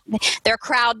see that. Their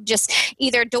crowd just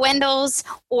either dwindles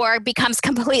or becomes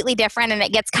completely different, and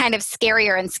it gets kind of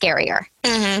scarier and scarier.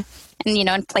 Mm-hmm. And,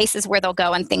 in places where they'll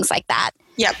go and things like that.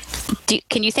 Yep.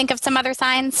 Can you think of some other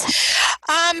signs?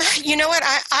 You know what?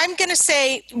 I'm going to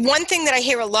say one thing that I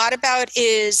hear a lot about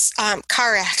is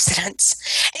car accidents.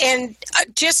 And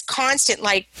just constant,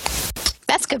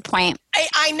 that's a good point.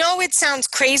 I know it sounds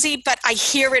crazy, but I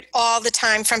hear it all the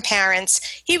time from parents.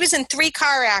 He was in 3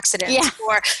 car accidents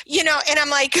or, and I'm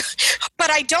like, but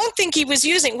I don't think he was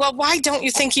using. Well, why don't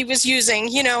you think he was using?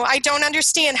 I don't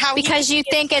understand how. Because you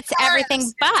think it's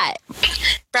everything but.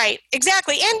 Right,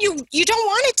 exactly. And you don't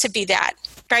want it to be that.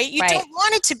 Right? You don't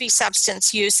want it to be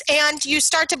substance use, and you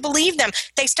start to believe them.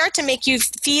 They start to make you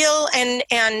feel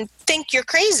and think you're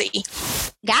crazy.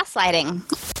 Gaslighting.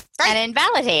 And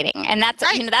invalidating. And that's,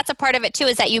 that's a part of it too,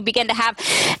 is that you begin to have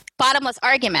bottomless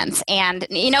arguments. And,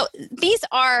 these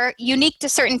are unique to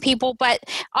certain people, but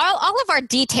all of our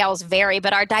details vary,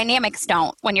 but our dynamics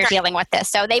don't when you're dealing with this.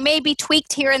 So they may be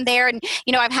tweaked here and there. And,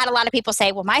 I've had a lot of people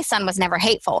say, well, my son was never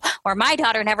hateful, or my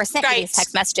daughter never sent me these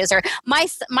text messages, or my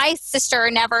sister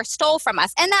never stole from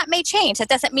us. And that may change. That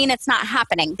doesn't mean it's not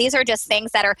happening. These are just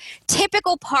things that are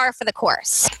typical par for the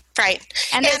course. Right.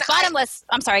 And there's bottomless,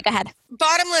 I'm sorry, go ahead.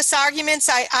 Bottomless arguments,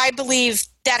 I believe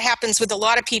that happens with a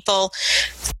lot of people,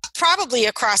 probably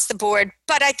across the board.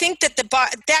 But I think that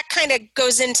that kind of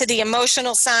goes into the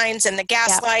emotional signs and the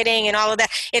gaslighting and all of that.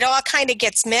 It all kind of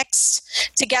gets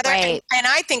mixed together. Right. And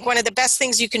I think one of the best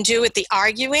things you can do with the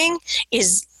arguing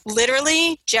is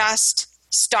literally just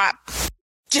stop.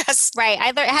 Right.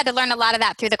 I had to learn a lot of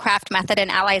that through the CRAFT method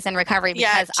and Allies in Recovery,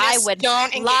 because I would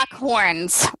lock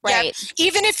horns. Right. Yeah.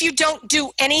 Even if you don't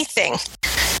do anything,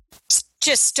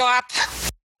 just stop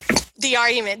the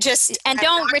argument. And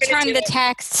don't return the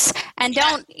texts, and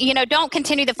don't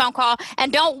continue the phone call,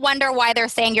 and don't wonder why they're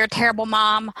saying you're a terrible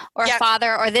mom or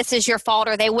father, or this is your fault,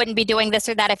 or they wouldn't be doing this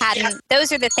or that if hadn't.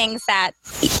 Those are the things that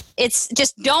it's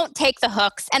just, don't take the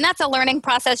hooks. And that's a learning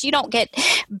process. You don't get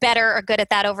better or good at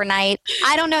that overnight.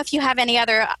 I don't know if you have any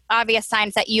other obvious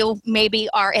signs that you maybe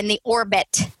are in the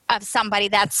orbit of somebody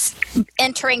that's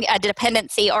entering a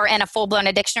dependency or in a full-blown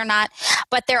addiction or not.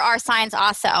 But there are signs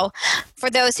also for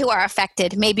those who are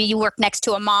affected. Maybe you work next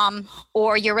to a mom,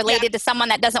 or you're related to someone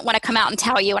that doesn't want to come out and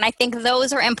tell you. And I think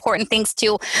those are important things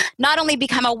to not only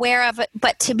become aware of,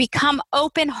 but to become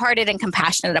open-hearted and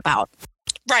compassionate about.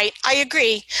 Right. I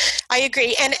agree.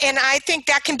 And I think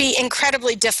that can be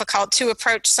incredibly difficult to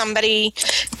approach somebody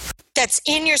that's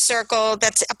in your circle,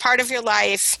 that's a part of your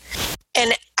life,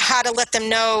 and how to let them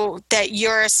know that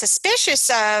you're suspicious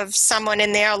of someone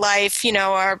in their life,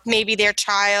 or maybe their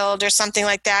child or something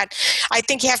like that. I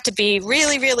think you have to be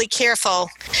really, really careful.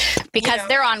 Because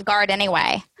they're on guard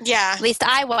anyway. Yeah. At least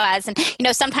I was. And,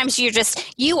 sometimes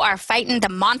you are fighting the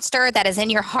monster that is in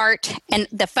your heart, and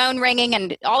the phone ringing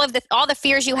and all the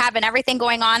fears you have and everything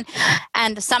going on.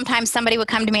 And sometimes somebody would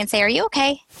come to me and say, "Are you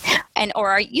okay?"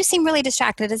 Or "You seem really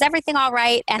distracted. Is everything all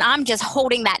right?" And I'm just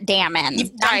holding that dam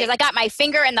in. Right. I got my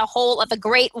finger in the hole of a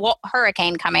great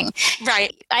hurricane coming.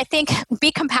 Right. I think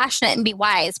be compassionate and be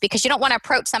wise, because you don't want to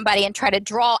approach somebody and try to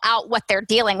draw out what they're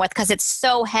dealing with, because it's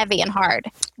so heavy and hard.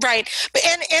 Right.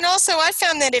 And also I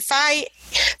found that if I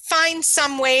find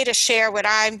some way to share what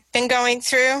I've been going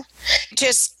through,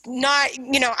 just not,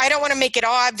 I don't want to make it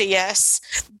obvious,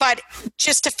 but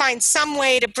just to find some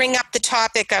way to bring up the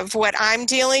topic of what I'm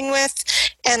dealing with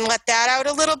and let that out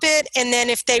a little bit. And then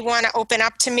if they want to open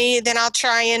up to me, then I'll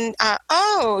try and,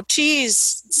 oh,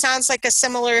 geez, sounds like a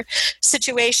similar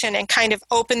situation, and kind of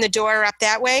open the door up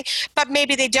that way. But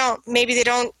maybe they don't. Maybe they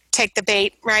don't take the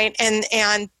bait, right?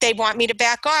 And they want me to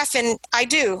back off, and I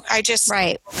do. I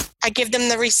give them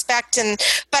the respect,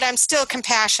 but I'm still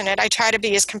compassionate. I try to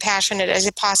be as compassionate as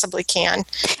I possibly can.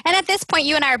 And at this point,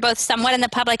 you and I are both somewhat in the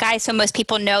public eye, so most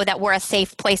people know that we're a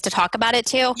safe place to talk about it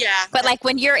too. Yeah. But like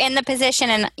when you're in the position,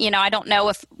 and I don't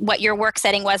know what your work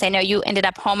setting was. I know you ended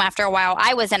up home after a while.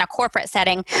 I was in a corporate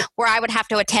setting where I would have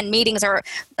to attend meetings or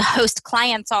host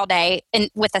clients all day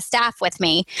with a staff with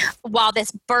me while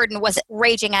this burden was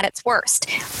raging at its worst.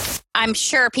 I'm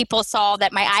sure people saw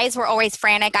that my eyes were always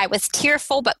frantic. I was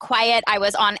tearful but quiet. I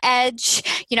was on edge.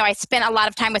 I spent a lot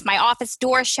of time with my office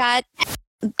door shut.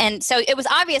 And so it was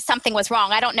obvious something was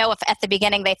wrong. I don't know if at the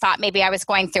beginning they thought maybe I was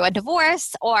going through a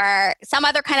divorce or some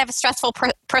other kind of a stressful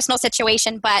personal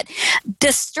situation, but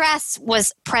distress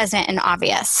was present and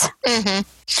obvious. Mm-hmm.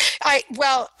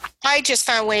 I just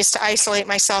found ways to isolate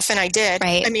myself, and I did.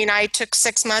 Right. I mean, I took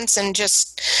 6 months and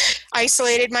just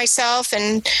isolated myself,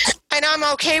 and I'm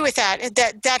okay with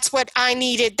that. That's what I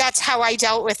needed. That's how I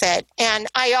dealt with it. And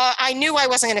I knew I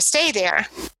wasn't going to stay there,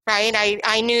 right?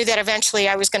 I knew that eventually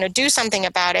I was going to do something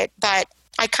about it, but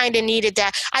I kind of needed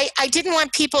that. I didn't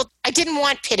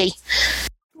want pity.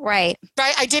 Right.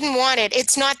 Right. I didn't want it.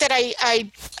 It's not that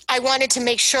I wanted to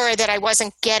make sure that I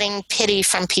wasn't getting pity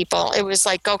from people. It was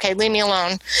like, okay, leave me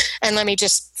alone and let me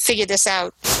just figure this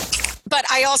out. But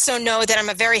I also know that I'm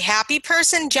a very happy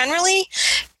person generally,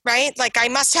 right? Like I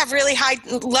must have really high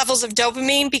levels of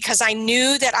dopamine because I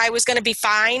knew that I was going to be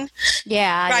fine.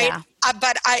 Yeah. Right. Yeah.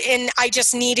 But I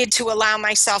just needed to allow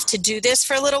myself to do this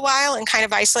for a little while and kind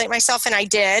of isolate myself, and I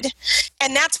did.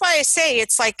 And that's why I say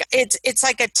it's like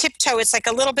a tiptoe. It's like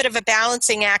a little bit of a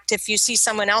balancing act if you see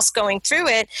someone else going through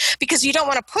it, because you don't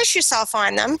want to push yourself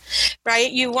on them,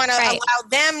 right? You want to allow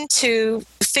them to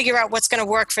figure out what's going to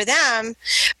work for them,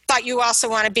 but you also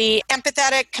want to be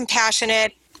empathetic,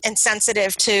 compassionate, and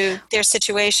sensitive to their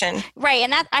situation. Right.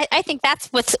 And that I think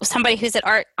that's with somebody who's at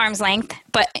arm's length,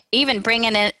 but even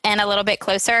bringing it in a little bit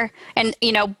closer. And,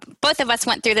 both of us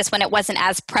went through this when it wasn't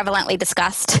as prevalently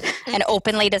discussed and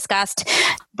openly discussed.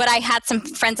 But I had some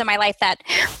friends in my life that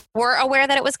were aware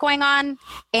that it was going on.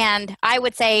 And I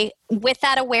would say with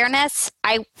that awareness,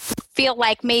 I feel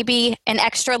like maybe an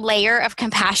extra layer of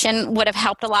compassion would have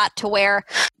helped a lot, to where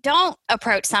don't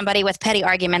approach somebody with petty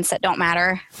arguments that don't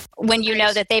matter when you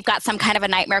know that they've got some kind of a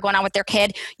nightmare going on with their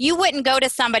kid. You wouldn't go to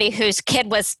somebody whose kid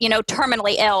was,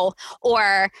 terminally ill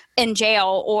or in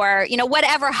jail or,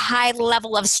 whatever high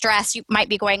level of stress you might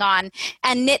be going on,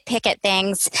 and nitpick at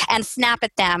things and snap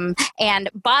at them and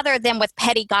bother them with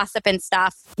petty gossip and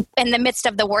stuff in the midst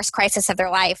of the worst crisis of their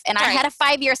life. And I had a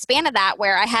 5-year span of that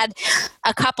where I had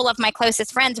a couple of my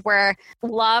closest friends where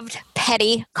loved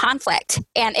petty conflict,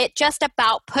 and it just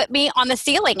about put me on the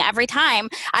ceiling every time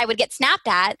I would get snapped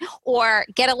at or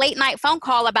get a late night phone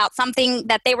call about something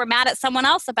that they were mad at someone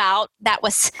else about that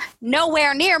was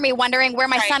nowhere near me, wondering where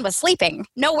my son was sleeping,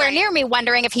 nowhere near me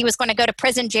wondering if he was going to go to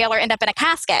prison, jail, or end up in a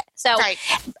casket. So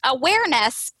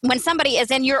awareness, when somebody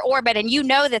is in your orbit and you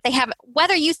know that they have,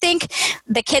 whether you think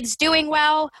the kid's doing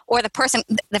well or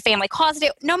the family caused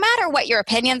it, no matter what your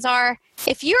opinions are,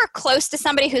 if you're close to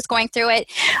somebody who's going through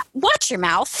it, watch your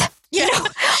mouth. Yeah.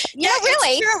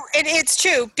 Really. It's true. It's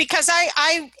true because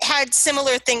I had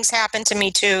similar things happen to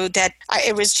me too.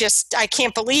 It was just, I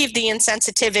can't believe the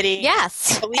insensitivity.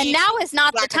 Yes. And now is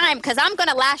not the time, because I'm going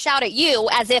to lash out at you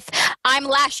as if I'm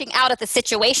lashing out at the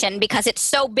situation because it's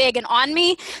so big and on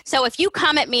me. So if you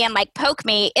come at me and like poke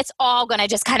me, it's all going to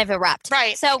just kind of erupt.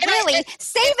 Right. So really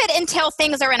save it until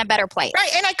things are in a better place.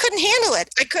 Right. And I couldn't handle it.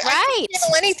 I couldn't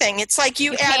handle anything. It's like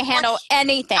you can't handle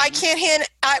anything. I can't handle,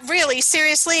 really,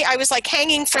 seriously, I was like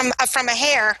hanging from a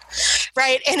hair,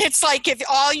 right? And it's like if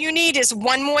all you need is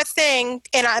one more thing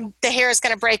and the hair is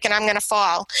going to break and I'm going to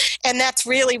fall. And that's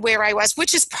really where I was,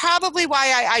 which is probably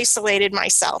why I isolated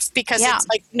myself, because it's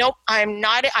like, nope,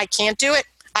 I can't do it.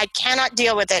 I cannot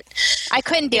deal with it. I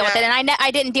couldn't deal with it. And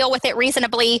I didn't deal with it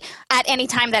reasonably at any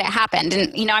time that it happened.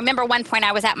 And, I remember one point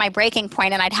I was at my breaking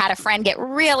point and I'd had a friend get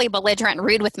really belligerent and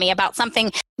rude with me about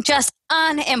something just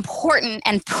unimportant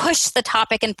and pushed the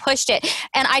topic and pushed it.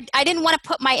 And I didn't want to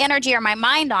put my energy or my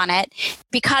mind on it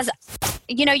because,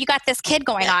 you got this kid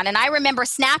going on. And I remember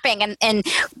snapping and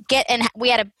we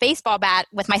had a baseball bat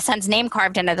with my son's name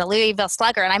carved in it, the Louisville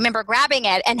Slugger. And I remember grabbing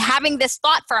it and having this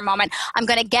thought for a moment, I'm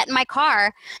going to get in my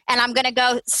car and I'm going to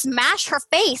go smash her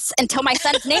face until my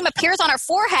son's name appears on her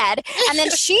forehead. And then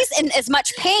she's in as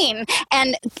much pain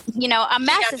and, a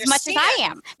mess as much as I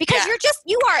am. Because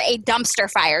you are a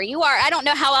dumpster fire. You are, I don't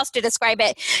know how else to describe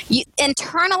it.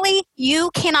 Internally,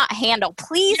 you cannot handle.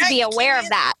 Please be aware of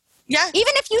that. Yeah.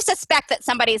 Even if you suspect that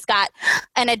somebody's got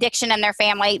an addiction in their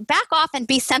family, back off and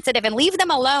be sensitive and leave them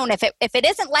alone. If it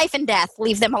isn't life and death,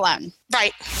 leave them alone.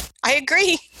 Right. I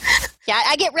agree. Yeah,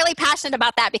 I get really passionate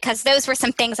about that because those were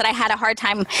some things that I had a hard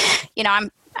time,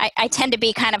 I tend to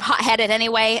be kind of hot-headed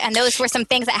anyway, and those were some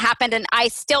things that happened, and I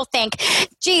still think,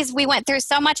 geez, we went through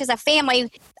so much as a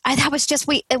family.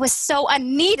 It was so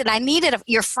unneeded. I needed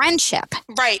your friendship.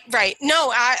 Right.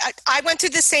 No, I went through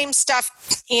the same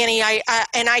stuff, Annie,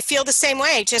 and I feel the same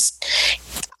way. Just,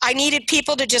 I needed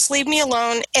people to just leave me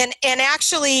alone, and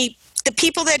actually, the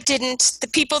people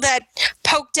that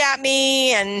poked at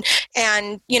me and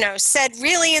said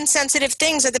really insensitive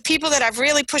things are the people that I've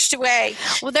really pushed away.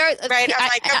 Well, right. I'm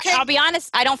like, okay. I'll be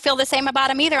honest. I don't feel the same about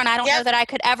them either, and I don't know that I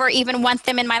could ever even want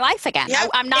them in my life again.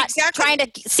 I'm not trying to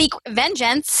seek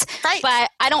vengeance, but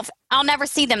I'll never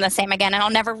see them the same again, and I'll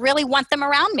never really want them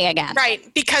around me again.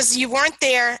 Right, because you weren't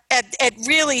there at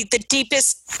really the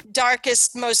deepest,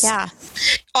 darkest, most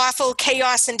awful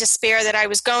chaos and despair that I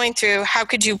was going through. How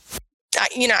could you? I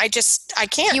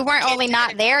can't. You weren't only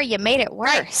not there, you made it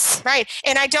worse. Right.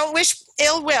 And I don't wish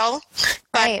ill will,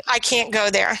 but I can't go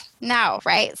there. No,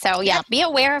 right? So, be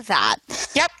aware of that.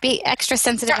 Yep. Be extra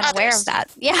sensitive and aware of that.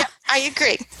 Yeah. Yep, I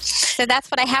agree. So that's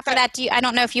what I have for that. I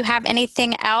don't know if you have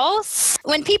anything else.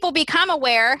 When people become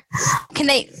aware, can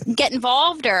they get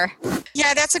involved or?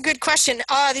 Yeah, that's a good question.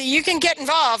 You can get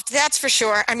involved, that's for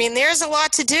sure. I mean, there's a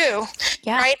lot to do,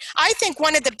 right? I think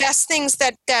one of the best things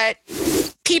that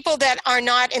people that are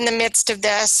not in the midst of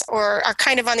this or are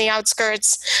kind of on the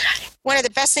outskirts, one of the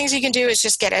best things you can do is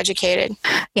just get educated.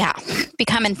 Yeah.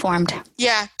 Become informed.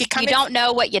 Yeah. You don't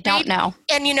know what you don't know.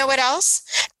 And you know what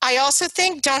else? I also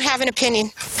think don't have an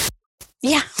opinion.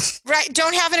 Yeah. Right.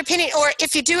 Don't have an opinion. Or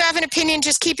if you do have an opinion,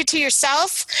 just keep it to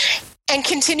yourself and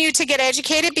continue to get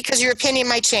educated because your opinion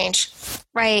might change.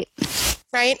 Right.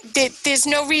 Right? There's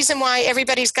no reason why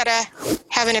everybody's got to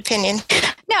have an opinion.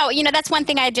 No, that's one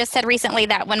thing I just said recently,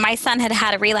 that when my son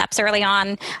had a relapse early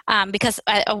on, because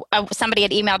somebody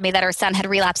had emailed me that her son had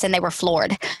relapsed and they were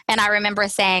floored. And I remember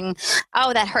saying,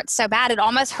 oh, that hurts so bad. It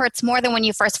almost hurts more than when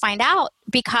you first find out,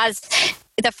 because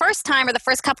the first time or the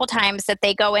first couple times that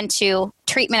they go into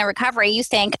treatment and recovery, you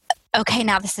think, okay,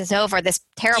 now this is over, this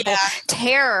terrible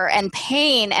terror and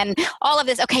pain and all of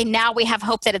this. Okay, now we have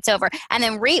hope that it's over. And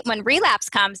then when relapse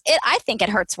comes, I think it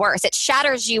hurts worse. It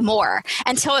shatters you more.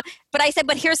 But I said,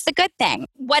 but here's the good thing.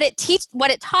 What it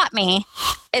taught me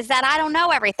is that I don't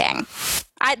know everything.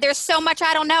 There's so much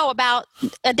I don't know about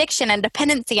addiction and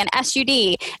dependency and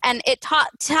SUD. And it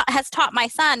has taught my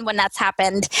son, when that's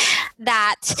happened,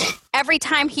 that every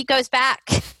time he goes back,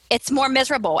 it's more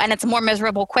miserable, and it's more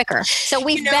miserable quicker. So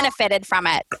we've benefited from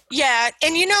it. Yeah.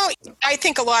 And, I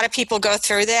think a lot of people go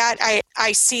through that.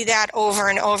 I see that over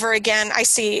and over again. I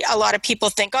see a lot of people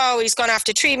think, oh, he's gone off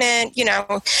to treatment,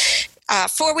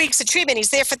 4 weeks of treatment. He's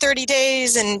there for 30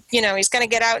 days and, he's going to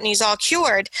get out and he's all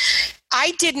cured.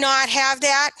 I did not have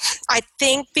that. I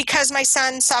think because my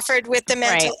son suffered with the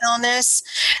mental illness,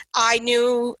 I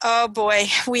knew, oh boy,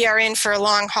 we are in for a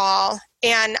long haul.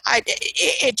 And I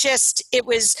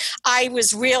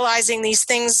was realizing these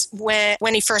things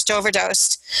when he first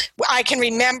overdosed. I can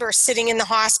remember sitting in the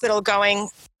hospital going,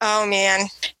 oh man,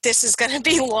 this is going to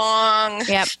be long.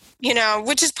 Yep.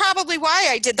 Which is probably why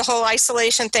I did the whole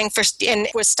isolation thing and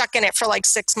was stuck in it for like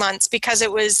 6 months, because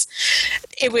it was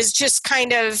just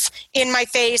kind of in my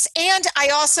face. And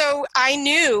I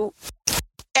knew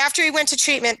after he went to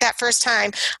treatment that first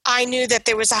time, I knew that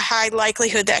there was a high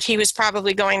likelihood that he was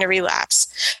probably going to relapse.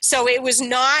 So it was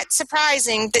not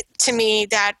surprising to me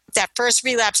that first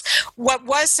relapse. What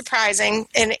was surprising,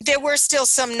 and there were still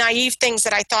some naive things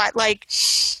that I thought, like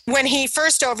when he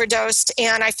first overdosed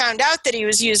and I found out that he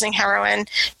was using heroin,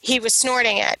 he was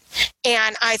snorting it.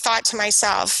 And I thought to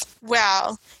myself,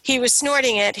 well, he was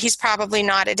snorting it, he's probably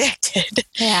not addicted.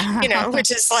 Yeah.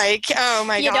 Which is like, oh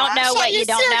my God. You don't know what you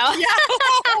don't know. Yeah.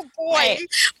 Oh boy. Right.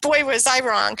 Boy, was I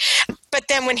wrong. But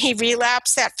then when he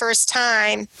relapsed that first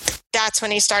time, that's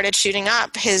when he started shooting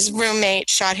up. His roommate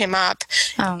shot him up.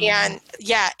 Oh, and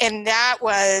that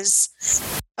was,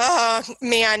 oh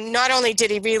man, not only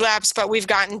did he relapse, but we've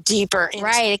gotten deeper.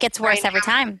 Right. It gets worse every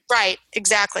time. Right.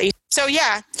 Exactly. So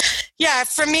yeah,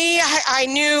 for me, I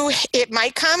knew it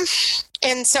might come.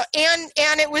 And so, and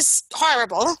it was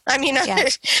horrible. I mean,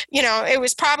 it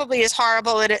was probably as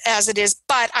horrible as it is,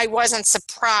 but I wasn't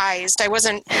surprised.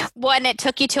 Well, and it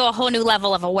took you to a whole new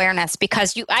level of awareness,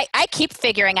 because I keep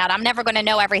figuring out I'm never going to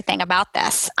know everything about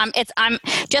this. I'm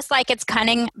just like it's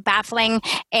cunning, baffling,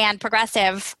 and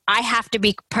progressive. I have to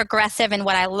be progressive in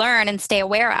what I learn and stay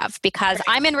aware of, because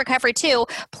I'm in recovery too.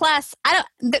 Plus,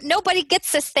 nobody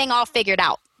gets this thing all figured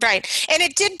out. Right. And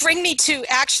it did bring me to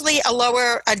actually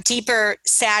a deeper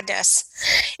sadness.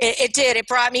 It did. It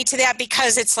brought me to that,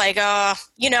 because it's like,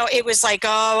 it was like,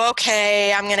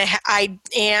 okay,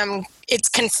 it's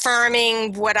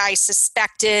confirming what I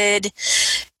suspected.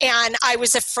 And I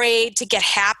was afraid to get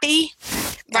happy.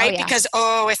 Right. Because,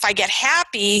 if I get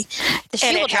happy, the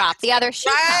shoe will drop. The other shoe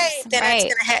comes. Then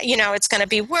it's going to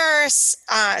be worse.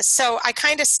 So I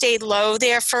kind of stayed low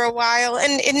there for a while.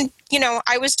 And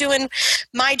I was doing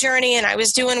my journey, and I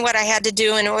was doing what I had to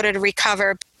do in order to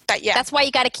recover. But yeah, that's why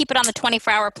you got to keep it on the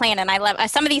 24-hour plan. And I love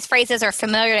some of these phrases are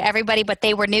familiar to everybody, but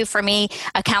they were new for me.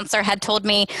 A counselor had told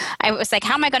me, I was like,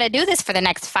 how am I going to do this for the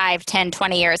next 5, 10,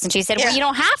 20 years? And she said, well, you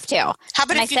don't have to. How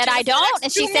about and I said, I don't.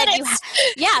 And she said,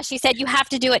 she said, you have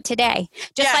to do it today.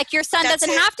 Just like your son doesn't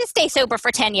have to stay sober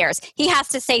for 10 years. He has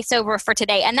to stay sober for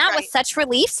today. And that was such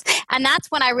relief. And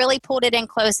that's when I really pulled it in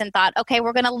close and thought, okay,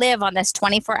 we're going to live on this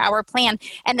 24-hour plan.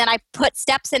 And then I put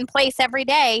steps in place every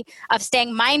day of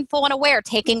staying mindful and aware,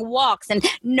 taking walks and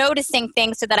noticing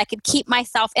things so that I could keep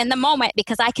myself in the moment,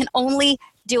 because I can only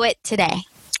do it today.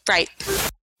 Right.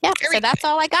 Yeah, so that's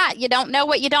all I got. You don't know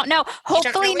what you don't know.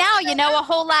 Hopefully now you know a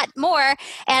whole lot more.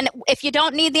 And if you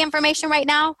don't need the information right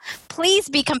now, please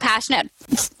be compassionate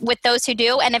with those who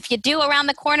do. And if you do around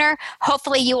the corner,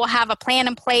 hopefully you will have a plan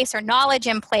in place or knowledge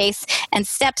in place and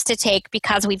steps to take,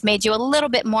 because we've made you a little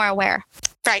bit more aware.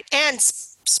 Right. And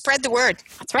spread the word.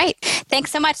 That's right.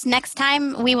 Thanks so much. Next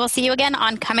time we will see you again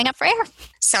on Coming Up for Air.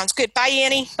 Sounds good. Bye,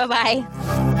 Annie. Bye-bye.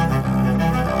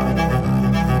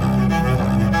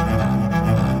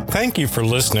 Thank you for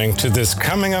listening to this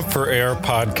Coming Up for Air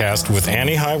podcast with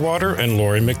Annie Highwater and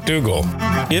Lori McDougall.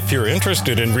 If you're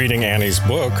interested in reading Annie's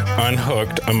book,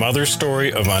 Unhooked, A Mother's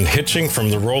Story of Unhitching from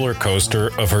the Roller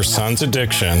Coaster of Her Son's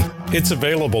Addiction, it's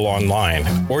available online,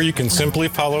 or you can simply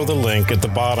follow the link at the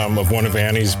bottom of one of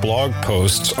Annie's blog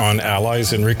posts on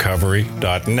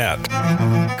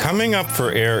alliesinrecovery.net. Coming Up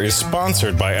for Air is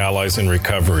sponsored by Allies in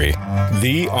Recovery,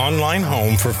 the online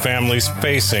home for families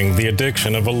facing the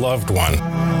addiction of a loved one.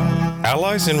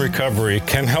 Allies in Recovery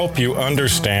can help you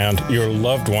understand your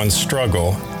loved one's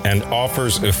struggle and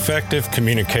offers effective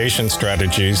communication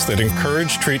strategies that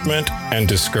encourage treatment and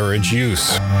discourage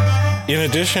use. In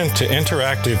addition to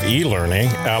interactive e-learning,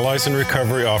 Allies in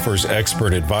Recovery offers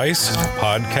expert advice,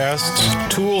 podcasts,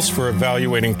 tools for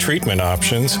evaluating treatment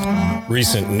options,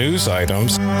 recent news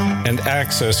items, and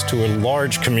access to a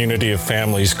large community of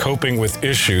families coping with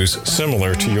issues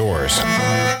similar to yours.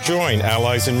 Join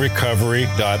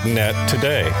alliesinrecovery.net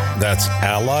today. That's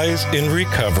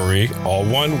alliesinrecovery, all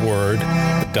one word,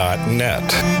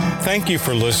 .net. Thank you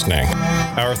for listening.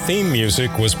 Our theme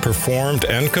music was performed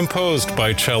and composed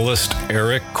by cellist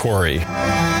Eric Corey.